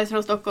kommer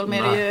från Stockholm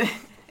är det ju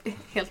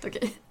helt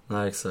okej.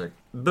 Nej, exakt.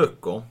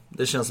 Böcker,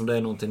 det känns som det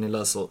är någonting ni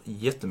läser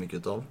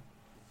jättemycket av.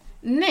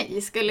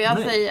 Nej, skulle jag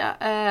säga.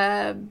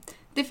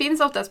 Det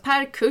finns oftast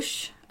per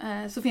kurs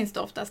så finns det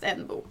oftast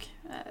en bok.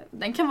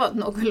 Den kan vara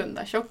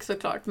någorlunda tjock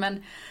såklart,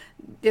 men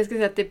jag ska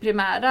säga att det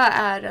primära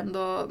är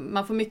ändå,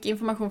 man får mycket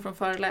information från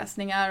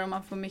föreläsningar och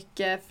man får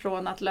mycket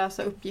från att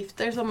lösa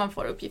uppgifter som man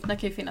får. Uppgifterna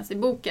kan ju finnas i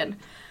boken.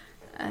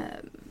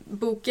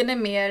 Boken är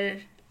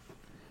mer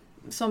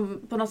som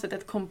på något sätt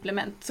ett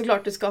komplement.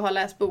 Såklart du ska ha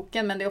läst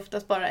boken, men det är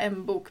oftast bara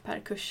en bok per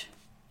kurs.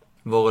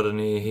 Var är det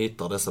ni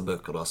hittar dessa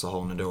böcker då? Så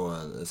har ni då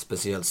ett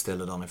speciellt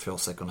ställe där ni får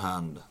second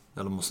hand?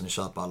 Eller måste ni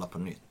köpa alla på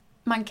nytt?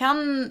 Man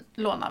kan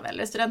låna av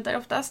äldre studenter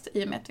oftast.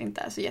 I och med att vi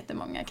inte är så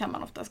jättemånga kan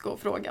man oftast gå och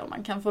fråga om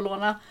man kan få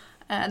låna.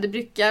 Det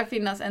brukar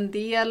finnas en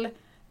del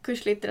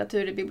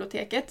kurslitteratur i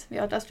biblioteket. Vi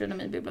har ett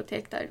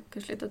astronomibibliotek där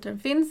kurslitteraturen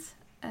finns.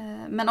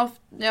 Men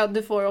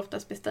du får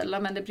oftast beställa,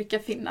 men det brukar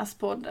finnas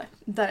på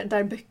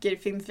där böcker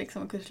finns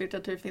liksom, och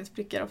kurslitteratur finns,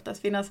 brukar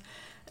oftast finnas.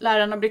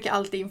 Lärarna brukar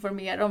alltid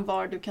informera om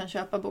var du kan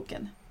köpa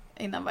boken.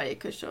 Innan varje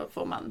kurs så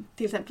får man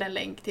till exempel en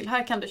länk till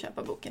här kan du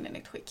köpa boken i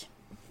nytt skick.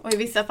 Och i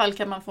vissa fall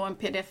kan man få en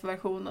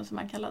pdf-version som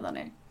man kan ladda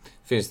ner.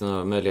 Finns det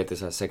några möjligheter till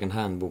så här second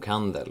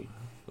hand-bokhandel?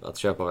 Att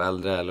köpa av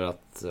äldre, eller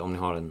att om ni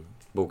har en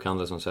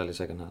bokhandel som säljer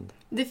second hand?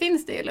 Det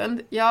finns det i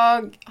Lund.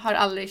 Jag har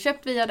aldrig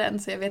köpt via den,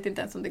 så jag vet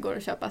inte ens om det går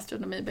att köpa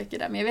astronomiböcker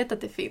där. Men jag vet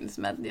att det finns,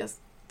 men jag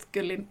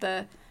skulle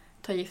inte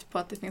ta gift på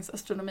att det finns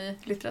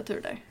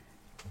astronomilitteratur där.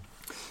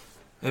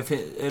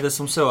 Är det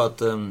som så att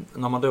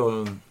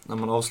när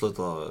man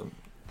avslutar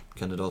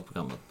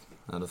kandidatprogrammet,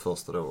 det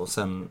första då, och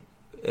sen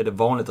är det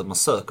vanligt att man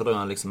söker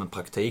då liksom en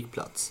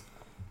praktikplats?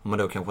 Om man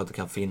då kanske inte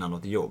kan finna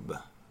något jobb,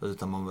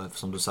 utan man,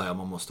 som du säger,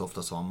 man måste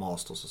oftast ha en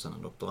masters och sen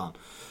en doktorand.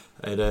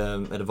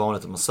 Är det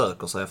vanligt att man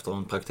söker sig efter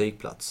en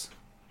praktikplats?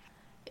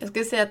 Jag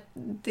skulle säga att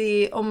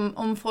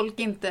om folk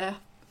inte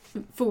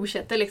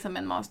fortsätter liksom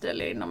en master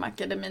eller inom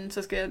akademin,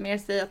 så skulle jag mer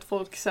säga att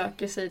folk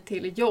söker sig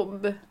till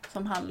jobb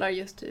som handlar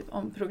just typ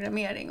om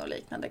programmering och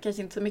liknande.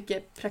 Kanske inte så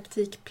mycket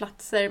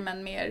praktikplatser,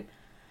 men mer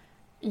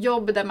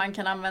jobb där man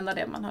kan använda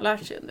det man har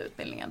lärt sig under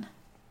utbildningen.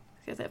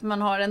 Ska jag säga. För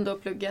man har ändå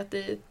pluggat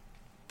i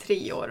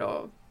 3 år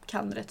och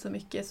kan rätt så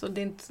mycket, så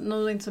det är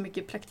nog inte så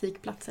mycket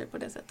praktikplatser på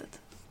det sättet.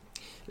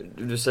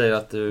 Du säger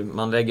att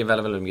man lägger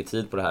väldigt, väldigt mycket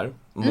tid på det här.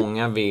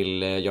 Många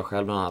vill, jag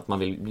själv bland annat, att man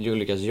vill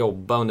lyckas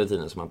jobba under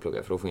tiden som man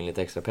pluggar för att få in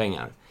lite extra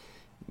pengar.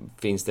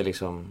 Finns det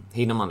liksom,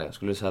 hinner man det?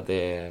 Skulle du säga att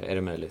är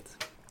det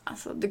möjligt?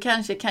 Alltså, du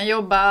kanske kan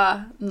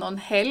jobba någon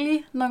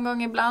helg någon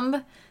gång ibland.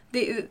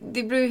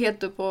 Det beror ju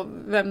helt på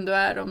vem du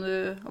är,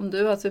 om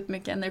du har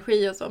supermycket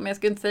energi och så. Men jag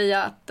skulle inte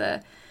säga att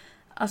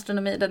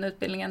astronomi, den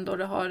utbildningen då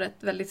du har ett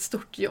väldigt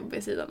stort jobb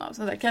i sidan av.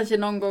 Så där, kanske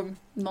någon gång,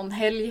 någon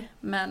helg,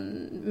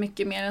 men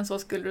mycket mer än så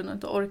skulle du nog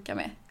inte orka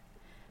med.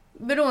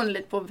 Beroende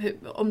lite på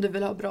om du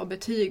vill ha bra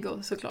betyg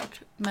och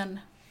såklart. Men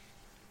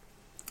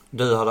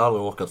du hade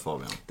aldrig orkat,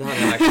 Fabian. Det hade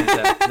jag verkligen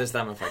inte. Det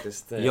stämmer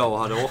faktiskt. Jag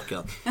hade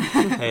orkat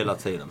hela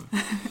tiden.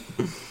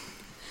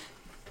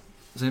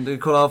 Så,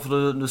 kolla,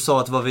 för du sa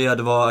att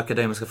det var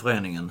Akademiska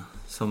föreningen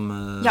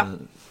som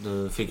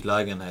du fick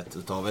lägenhet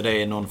utav. Är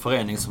det någon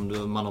förening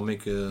som man har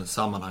mycket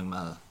sammanhang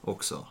med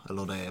också?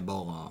 Eller det är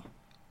bara...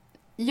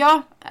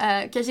 Ja,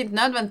 kanske inte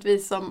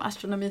nödvändigtvis som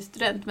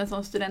astronomistudent, men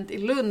som student i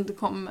Lund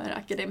kommer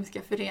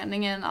Akademiska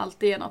föreningen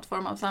alltid i något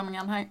form av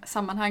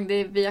sammanhang. Det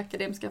är via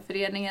Akademiska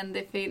föreningen,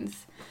 det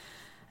finns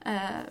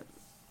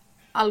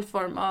all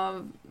form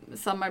av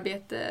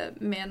samarbete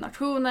med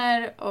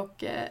nationer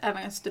och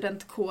även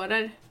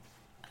studentkårer.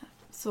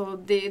 Så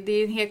det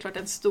är helt klart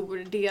en stor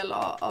del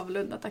av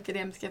Lund att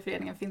Akademiska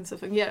föreningen finns och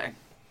fungerar.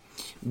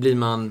 Blir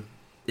man,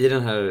 i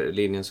den här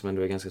linjen som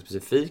ändå är ganska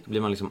specifik,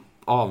 blir man liksom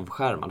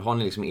avskärmad? Har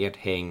ni liksom ert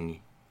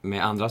häng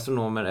med andra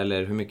astronomer,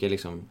 eller hur mycket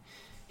liksom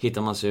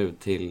hittar man sig ut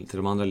till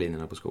de andra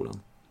linjerna på skolan?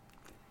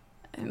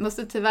 Jag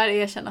måste tyvärr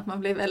erkänna att man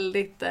blir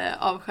väldigt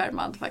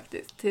avskärmad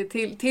faktiskt.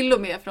 Till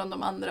och med från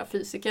de andra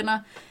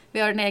fysikerna. Vi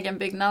har en egen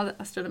byggnad,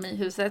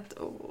 Astronomihuset,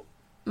 och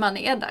man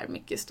är där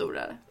mycket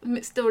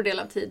stor del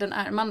av tiden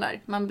är man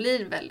där. Man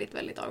blir väldigt,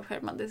 väldigt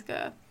avskärmad.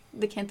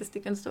 Det kan jag inte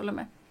sticka en stol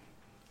med.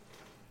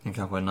 Det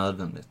kanske är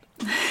nödvändigt.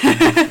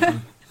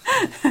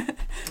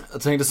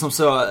 Jag tänkte som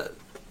så,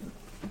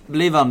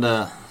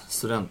 blivande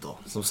studenter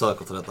som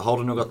söker till detta, har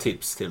du några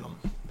tips till dem?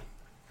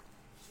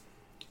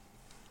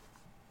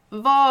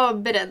 Var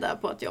beredda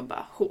på att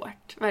jobba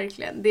hårt,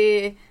 verkligen.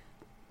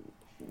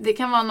 Det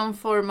kan vara någon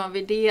form av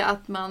idé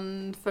att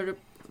man för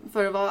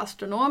att vara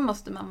astronom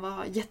måste man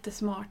vara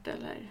jättesmart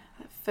eller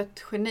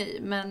fött geni.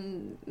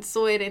 Men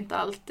så är det inte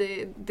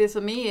alltid. Det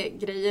som är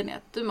grejen är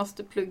att du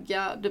måste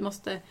plugga. Du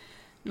måste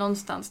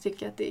någonstans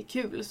tycka att det är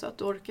kul så att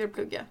du orkar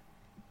plugga.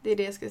 Det är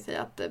det jag ska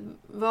säga. Att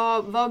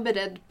var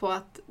beredd på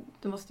att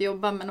du måste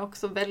jobba, men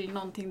också välj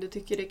någonting du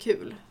tycker är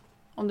kul.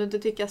 Om du inte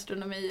tycker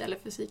astronomi eller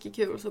fysik är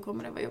kul så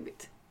kommer det vara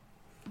jobbigt.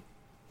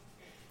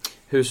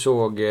 Hur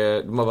såg,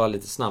 bara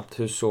lite snabbt,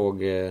 hur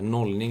såg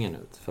nollningen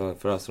ut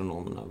för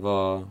astronomerna?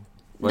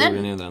 Vad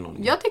gjorde ni under den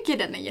nollningen? Jag tycker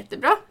den är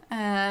jättebra.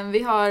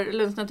 Vi har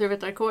Lunds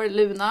naturvetarkår,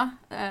 Luna,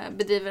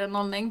 bedriver en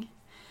nollning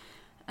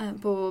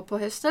på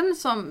hösten.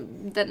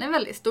 Den är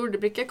väldigt stor. Det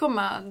brukar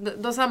komma,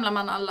 då samlar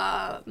man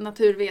alla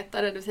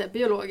naturvetare, det vill säga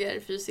biologer,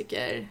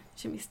 fysiker,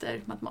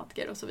 kemister,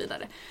 matematiker och så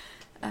vidare.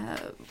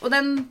 Och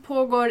den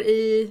pågår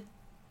i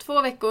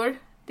 2 veckor.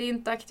 Det är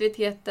inte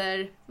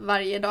aktiviteter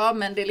varje dag,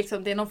 men det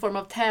är någon form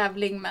av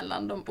tävling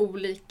mellan de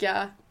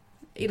olika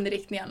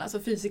inriktningarna. Alltså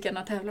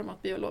fysikerna tävlar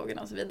mot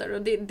biologerna och så vidare.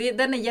 Och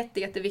den är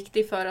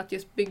jätteviktig för att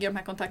just bygga de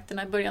här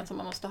kontakterna i början som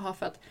man måste ha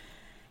för att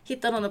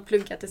hitta någon att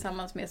plugga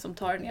tillsammans med som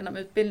tar en genom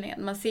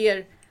utbildningen. Man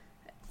ser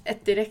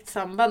ett direkt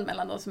samband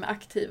mellan de som är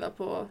aktiva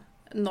på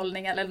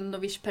nollning eller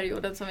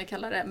novice-perioden som vi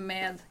kallar det,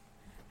 med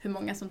hur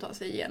många som tar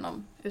sig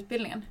igenom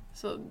utbildningen.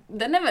 Så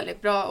den är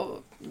väldigt bra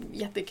och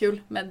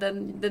jättekul, men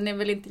den är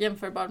väl inte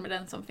jämförbar med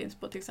den som finns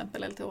på till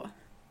exempel LTH.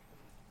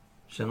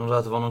 Känner du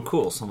att det var någon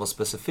kurs som var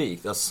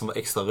specifikt, alltså som var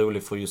extra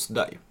rolig för just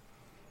dig?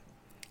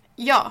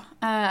 Ja,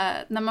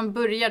 när man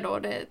börjar då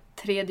det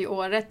 3:e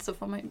året så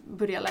får man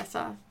börja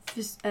läsa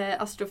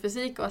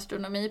astrofysik och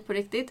astronomi på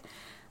riktigt.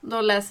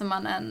 Då läser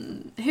man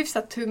en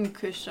hyfsat tung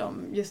kurs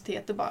som just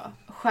heter bara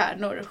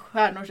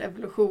stjärnors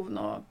evolution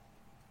och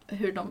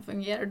hur de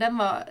fungerar. Den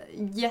var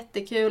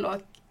jättekul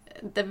och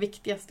den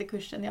viktigaste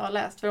kursen jag har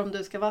läst. För om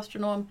du ska vara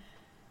astronom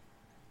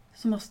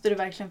så måste du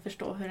verkligen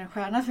förstå hur en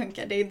stjärna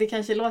funkar. Det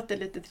kanske låter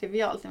lite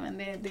trivialt, men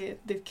det är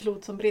ett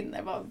klot som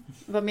brinner.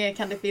 Vad mer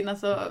kan det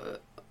finnas att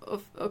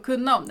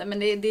kunna om det? Men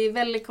det är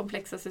väldigt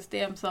komplexa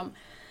system som,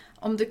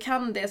 om du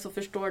kan det så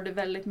förstår du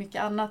väldigt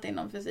mycket annat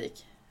inom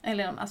fysik.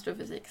 Eller inom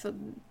astrofysik. Så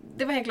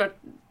det var helt klart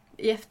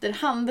i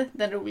efterhand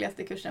den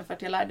roligaste kursen för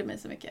att jag lärde mig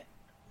så mycket.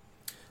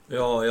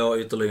 Ja, jag har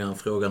ytterligare en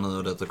fråga nu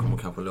och detta kommer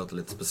kanske låta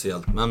lite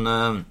speciellt. Men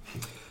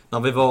när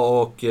vi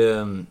var och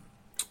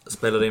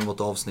spelade in vårt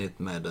avsnitt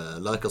med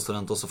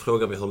läkarstudenter så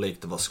frågade vi hur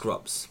likt det var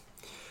Scrubs.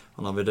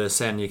 Och när vi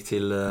sen gick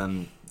till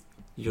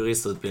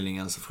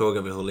juristutbildningen så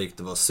frågade vi hur likt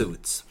det var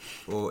Suits.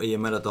 Och i och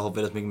med att det har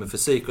väldigt mycket med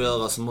fysik att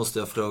göra så måste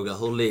jag fråga,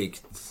 hur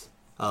likt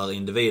är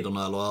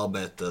individerna eller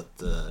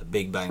arbetet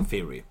Big Bang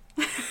Theory?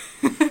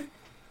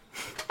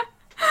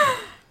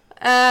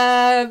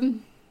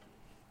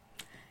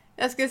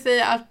 Jag skulle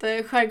säga att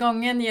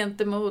jargongen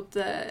gentemot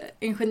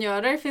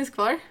ingenjörer finns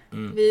kvar.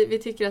 Vi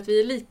tycker att vi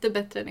är lite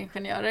bättre än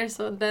ingenjörer,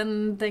 så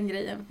den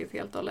grejen finns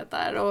helt och hållet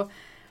där. Och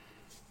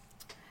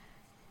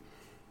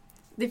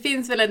det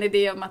finns väl en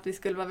idé om att vi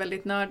skulle vara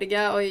väldigt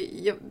nördiga, och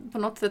på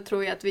något sätt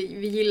tror jag att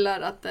vi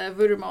gillar att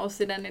vurma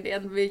oss i den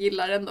idén. Vi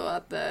gillar ändå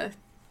att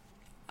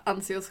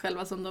anse oss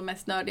själva som de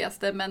mest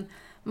nördigaste, men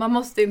man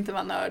måste inte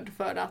vara nörd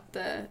för att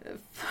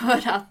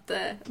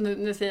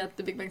nu säger jag att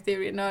The Big Bang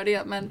Theory är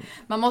nördiga, men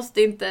man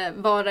måste inte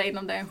vara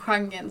inom den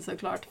genren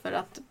såklart för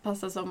att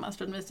passa som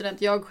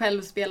astronomistudent. Jag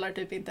själv spelar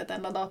typ inte ett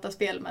enda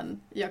dataspel,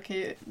 men jag kan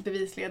ju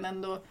bevisligen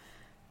ändå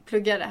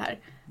plugga det här.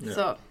 Ja.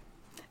 Så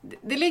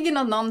det ligger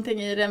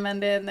någonting i det, men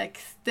det är en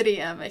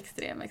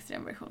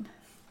extrem version.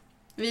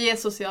 Vi är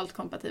socialt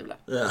kompatibla.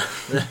 Ja,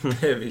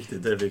 det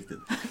är viktigt.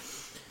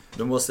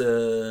 Då måste...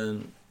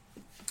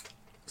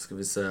 Ska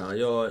vi säga,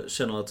 jag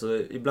känner att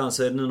ibland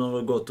så är det nu när du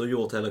har gått och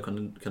gjort hela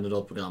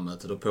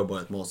kandidatprogrammet och du har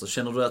påbörjat master,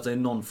 känner du att det är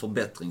någon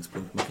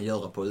förbättringspunkt man kan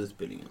göra på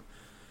utbildningen?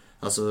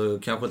 Alltså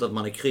kanske inte att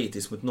man är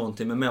kritisk mot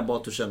någonting, men mer bara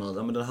att du känner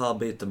att men den här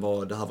biten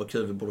det här var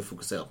kul, vi borde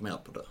fokusera mer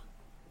på det.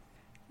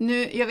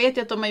 Jag vet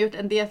ju att de har gjort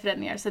en del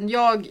förändringar sen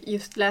jag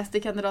just läste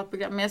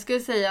kandidatprogram, men jag skulle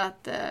säga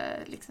att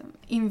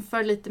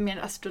inför lite mer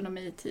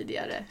astronomi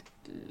tidigare.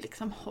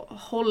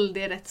 Håll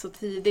det rätt så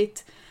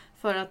tidigt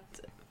för att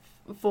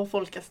få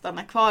folk att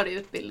stanna kvar i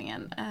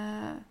utbildningen.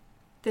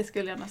 Det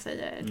skulle jag nog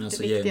säga är det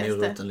alltså, viktigaste. Ge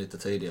moroten lite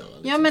tidigare.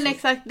 Ja, men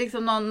exakt.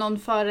 Någon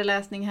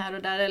föreläsning här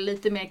och där. Eller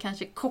lite mer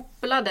kanske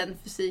koppla den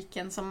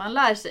fysiken som man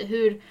lär sig.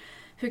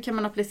 Hur kan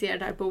man applicera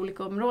det här på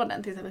olika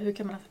områden? Till exempel, hur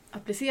kan man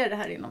applicera det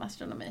här inom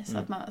astronomi?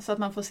 Så att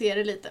man får se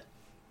det lite.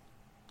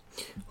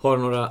 Har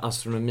du några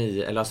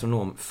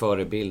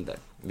astronomförebilder?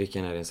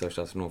 Vilken är din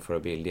största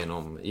astronomförebild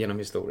genom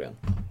historien?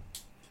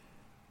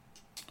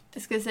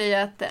 Jag skulle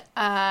säga att det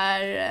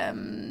är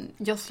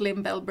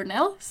Jocelyn Bell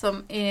Burnell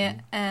som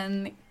är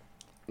en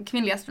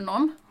kvinnlig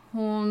astronom.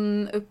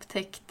 Hon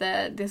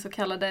upptäckte det så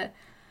kallade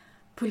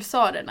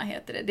pulsarerna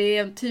heter det. Det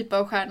är en typ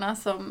av stjärna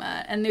som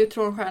är en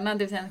neutronstjärna, det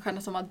vill säga en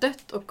stjärna som har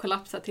dött och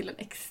kollapsat till en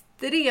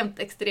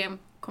extrem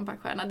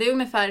kompakt stjärna. Det är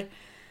ungefär,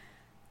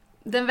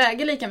 den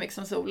väger lika mycket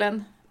som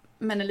solen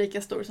men är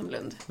lika stor som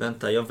Lund.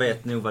 Vänta, jag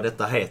vet nog vad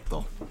detta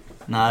heter.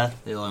 Nej,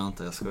 det gör jag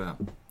inte, jag skojar.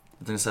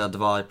 Jag tänkte säga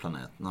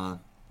dvärgplanet, nej.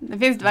 Det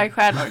finns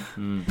dvärgstjärnor.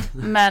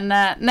 Men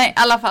nej, i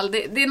alla fall.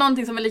 Det är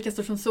någonting som är lika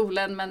stort som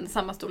solen men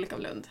samma storlek av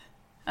Lund.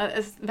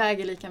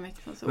 Väger lika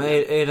mycket som solen. Men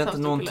är det inte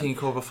någonting,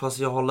 fast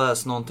jag har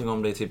läst någonting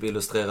om det i typ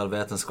illustrerad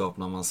vetenskap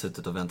när man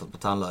suttit och väntat på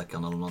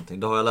tandläkaren eller någonting.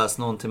 Då har jag läst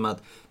någonting med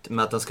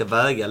att den ska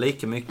väga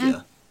lika mycket.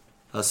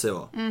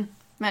 Alltså.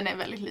 Men är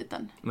väldigt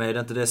liten. Men är det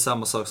inte det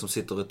samma sak som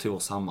sitter i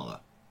Tors hammare?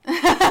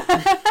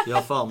 Jag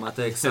har för mig att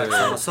det är exakt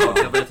samma sak.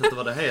 Jag vet inte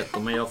vad det heter,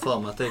 men jag har för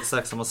mig att det är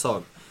exakt samma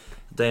sak.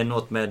 Det är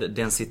något med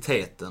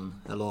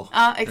densiteten, eller?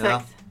 Ja, exakt.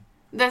 Ja.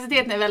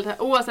 Densiteten är väldigt,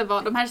 oavsett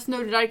vad, de här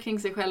snurrar kring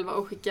sig själva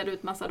och skickar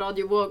ut massa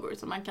radiovågor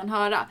som man kan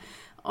höra.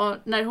 Och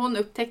när hon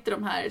upptäckte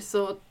de här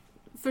så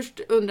först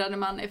undrade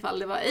man ifall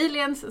det var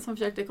aliens som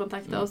försökte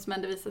kontakta oss,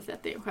 men det visade sig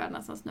att det är en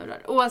stjärna som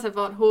snurrar. Oavsett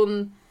vad,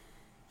 hon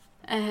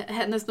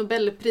hennes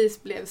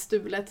Nobelpris blev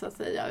stulet så att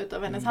säga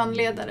utav hennes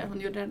handledare.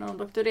 Hon gjorde det när hon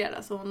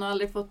doktorerade, så hon har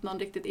aldrig fått någon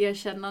riktigt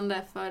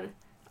erkännande för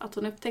att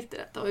hon upptäckte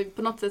detta. Och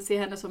på något sätt ser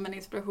henne som en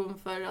inspiration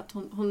för att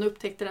hon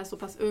upptäckte det så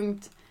pass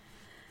ungt.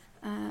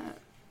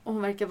 Och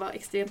hon verkar vara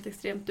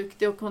extremt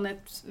duktig, och hon är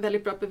ett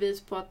väldigt bra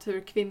bevis på att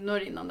hur kvinnor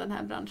inom den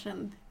här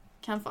branschen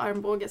kan få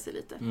armbåga sig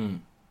lite.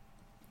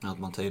 Att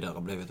man tidigare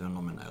har blivit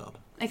nominerad.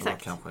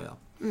 Exakt. Kanske, ja.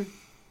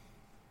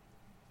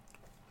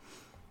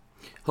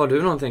 Har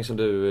du någonting som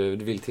du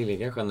vill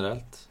tillägga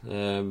generellt?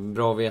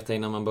 Bra att veta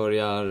innan man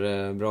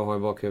börjar, bra att ha i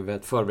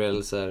bakhuvudet,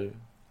 förberedelser?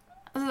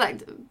 Alltså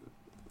sagt,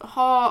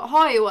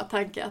 ha i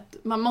åtanke att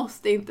man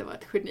måste inte vara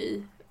ett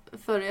geni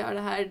för att göra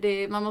det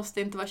här. Man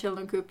måste inte vara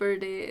Sheldon Cooper.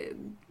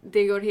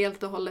 Det går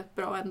helt och hållet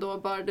bra ändå.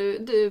 Bara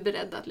du är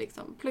beredd att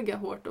liksom plugga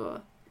hårt, och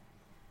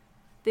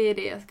det är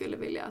det jag skulle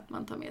vilja att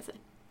man tar med sig.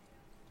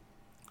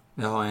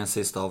 Jag har en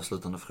sista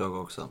avslutande fråga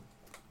också.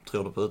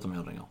 Tror du på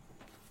utomjordingar?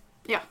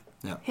 Ja.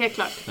 Helt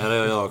klart. Ja, det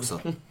gör jag också.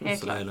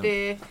 Helt klart.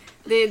 Det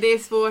är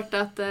svårt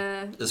att...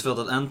 Det är svårt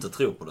att inte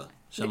tro på det,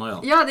 känner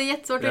jag. Ja, det är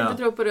jättesvårt att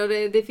inte tro på det. Och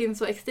det finns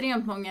så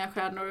extremt många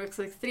stjärnor och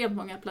också extremt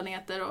många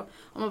planeter. Och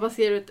om man bara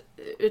ser ur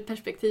ett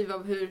perspektiv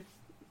av hur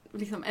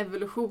liksom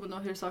evolution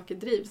och hur saker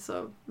drivs,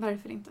 så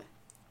varför inte?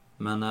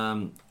 Men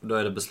då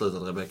är det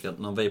beslutat, Rebecka.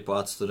 När vi på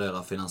att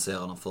studera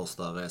finansierar den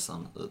första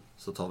resan ut,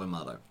 så tar vi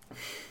med dig.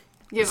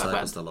 Gud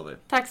vad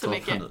skönt. Tack så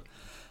mycket.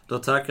 Då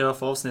tackar jag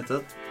för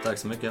avsnittet. Tack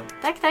så mycket.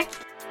 Tack.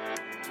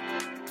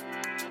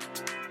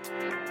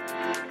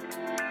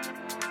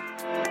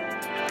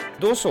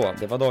 Då så,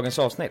 det var dagens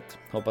avsnitt.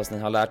 Hoppas ni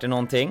har lärt er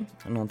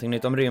någonting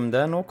nytt om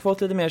rymden och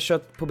fått lite mer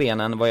kött på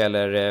benen vad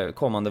gäller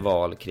kommande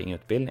val kring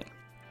utbildning.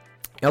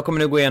 Jag kommer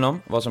nu gå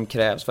igenom vad som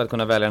krävs för att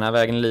kunna välja den här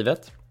vägen i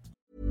livet.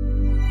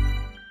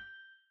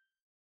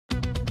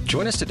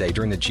 Join us today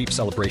during the Jeep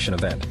Celebration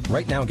event.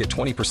 Right now, get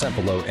 20%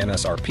 below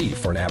MSRP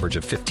for an average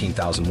of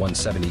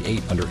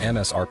 $15,178 under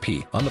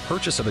MSRP on the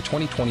purchase of a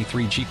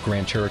 2023 Jeep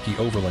Grand Cherokee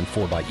Overland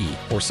 4xE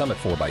or Summit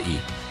 4xE.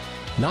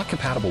 Not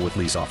compatible with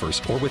lease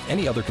offers or with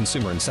any other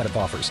consumer incentive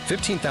offers.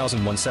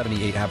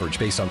 $15,178 average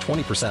based on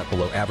 20%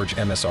 below average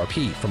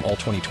MSRP from all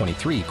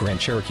 2023 Grand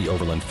Cherokee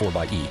Overland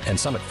 4xE and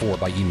Summit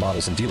 4xE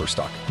models in dealer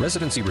stock.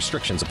 Residency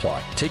restrictions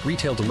apply. Take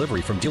retail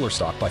delivery from dealer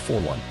stock by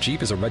 4/1.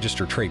 Jeep is a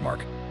registered trademark.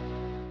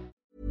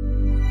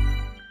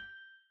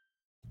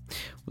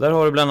 Där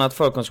har du bland annat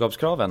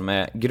förkunskapskraven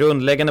med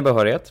grundläggande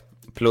behörighet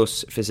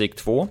plus fysik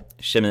 2,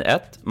 kemi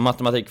 1,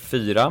 matematik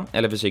 4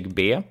 eller fysik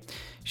B,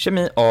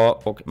 kemi A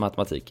och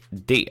matematik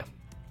D.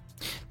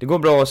 Det går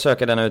bra att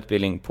söka denna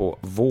utbildning på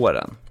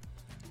våren.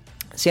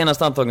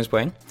 Senaste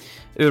antagningspoäng: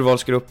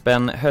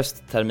 urvalsgruppen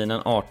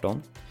höstterminen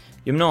 18,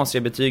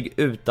 gymnasiebetyg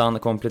utan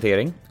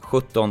komplettering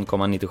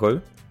 17,97,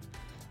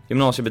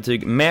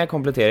 gymnasiebetyg med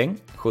komplettering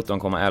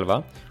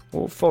 17,11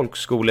 och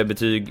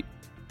folkskolebetyg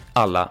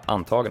alla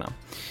antagna.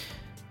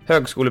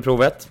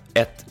 Högskoleprovet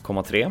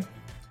 1,3.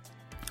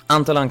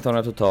 Antal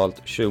antagna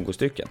totalt 20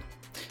 stycken.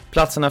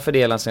 Platserna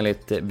fördelas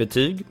enligt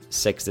betyg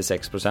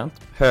 66%,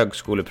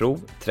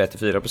 högskoleprov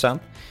 34%.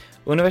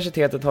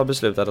 Universitetet har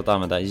beslutat att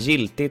använda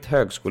giltigt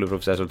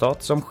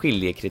högskoleprovsresultat som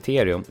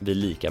skiljekriterium vid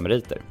lika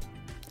meriter.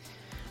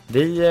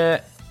 Vi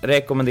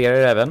rekommenderar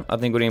även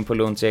att ni går in på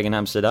Lunds egen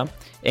hemsida,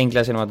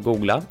 enklast genom att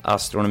googla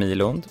Astronomi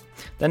Lund,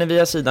 där ni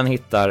via sidan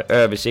hittar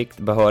översikt,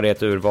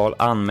 behörighet, urval,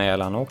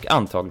 anmälan och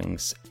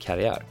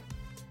antagningskarriär.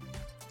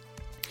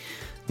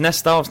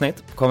 Nästa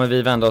avsnitt kommer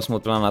vi vända oss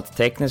mot bland annat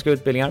tekniska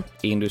utbildningar,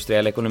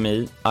 industriell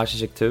ekonomi,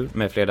 arkitektur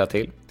med flera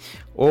till.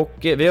 Och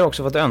vi har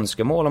också fått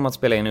önskemål om att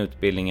spela in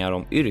utbildningar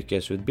om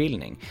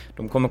yrkesutbildning.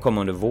 De kommer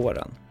komma under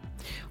våren.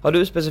 Har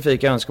du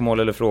specifika önskemål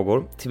eller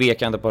frågor,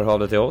 tveka inte på att höra av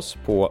dig till oss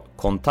på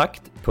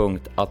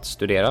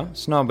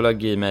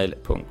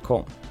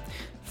kontakt.attstudera@gmail.com.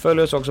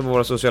 Följ oss också på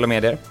våra sociala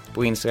medier.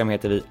 På Instagram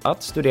heter vi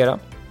attstudera.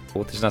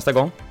 Och tills nästa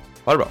gång,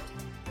 ha det bra!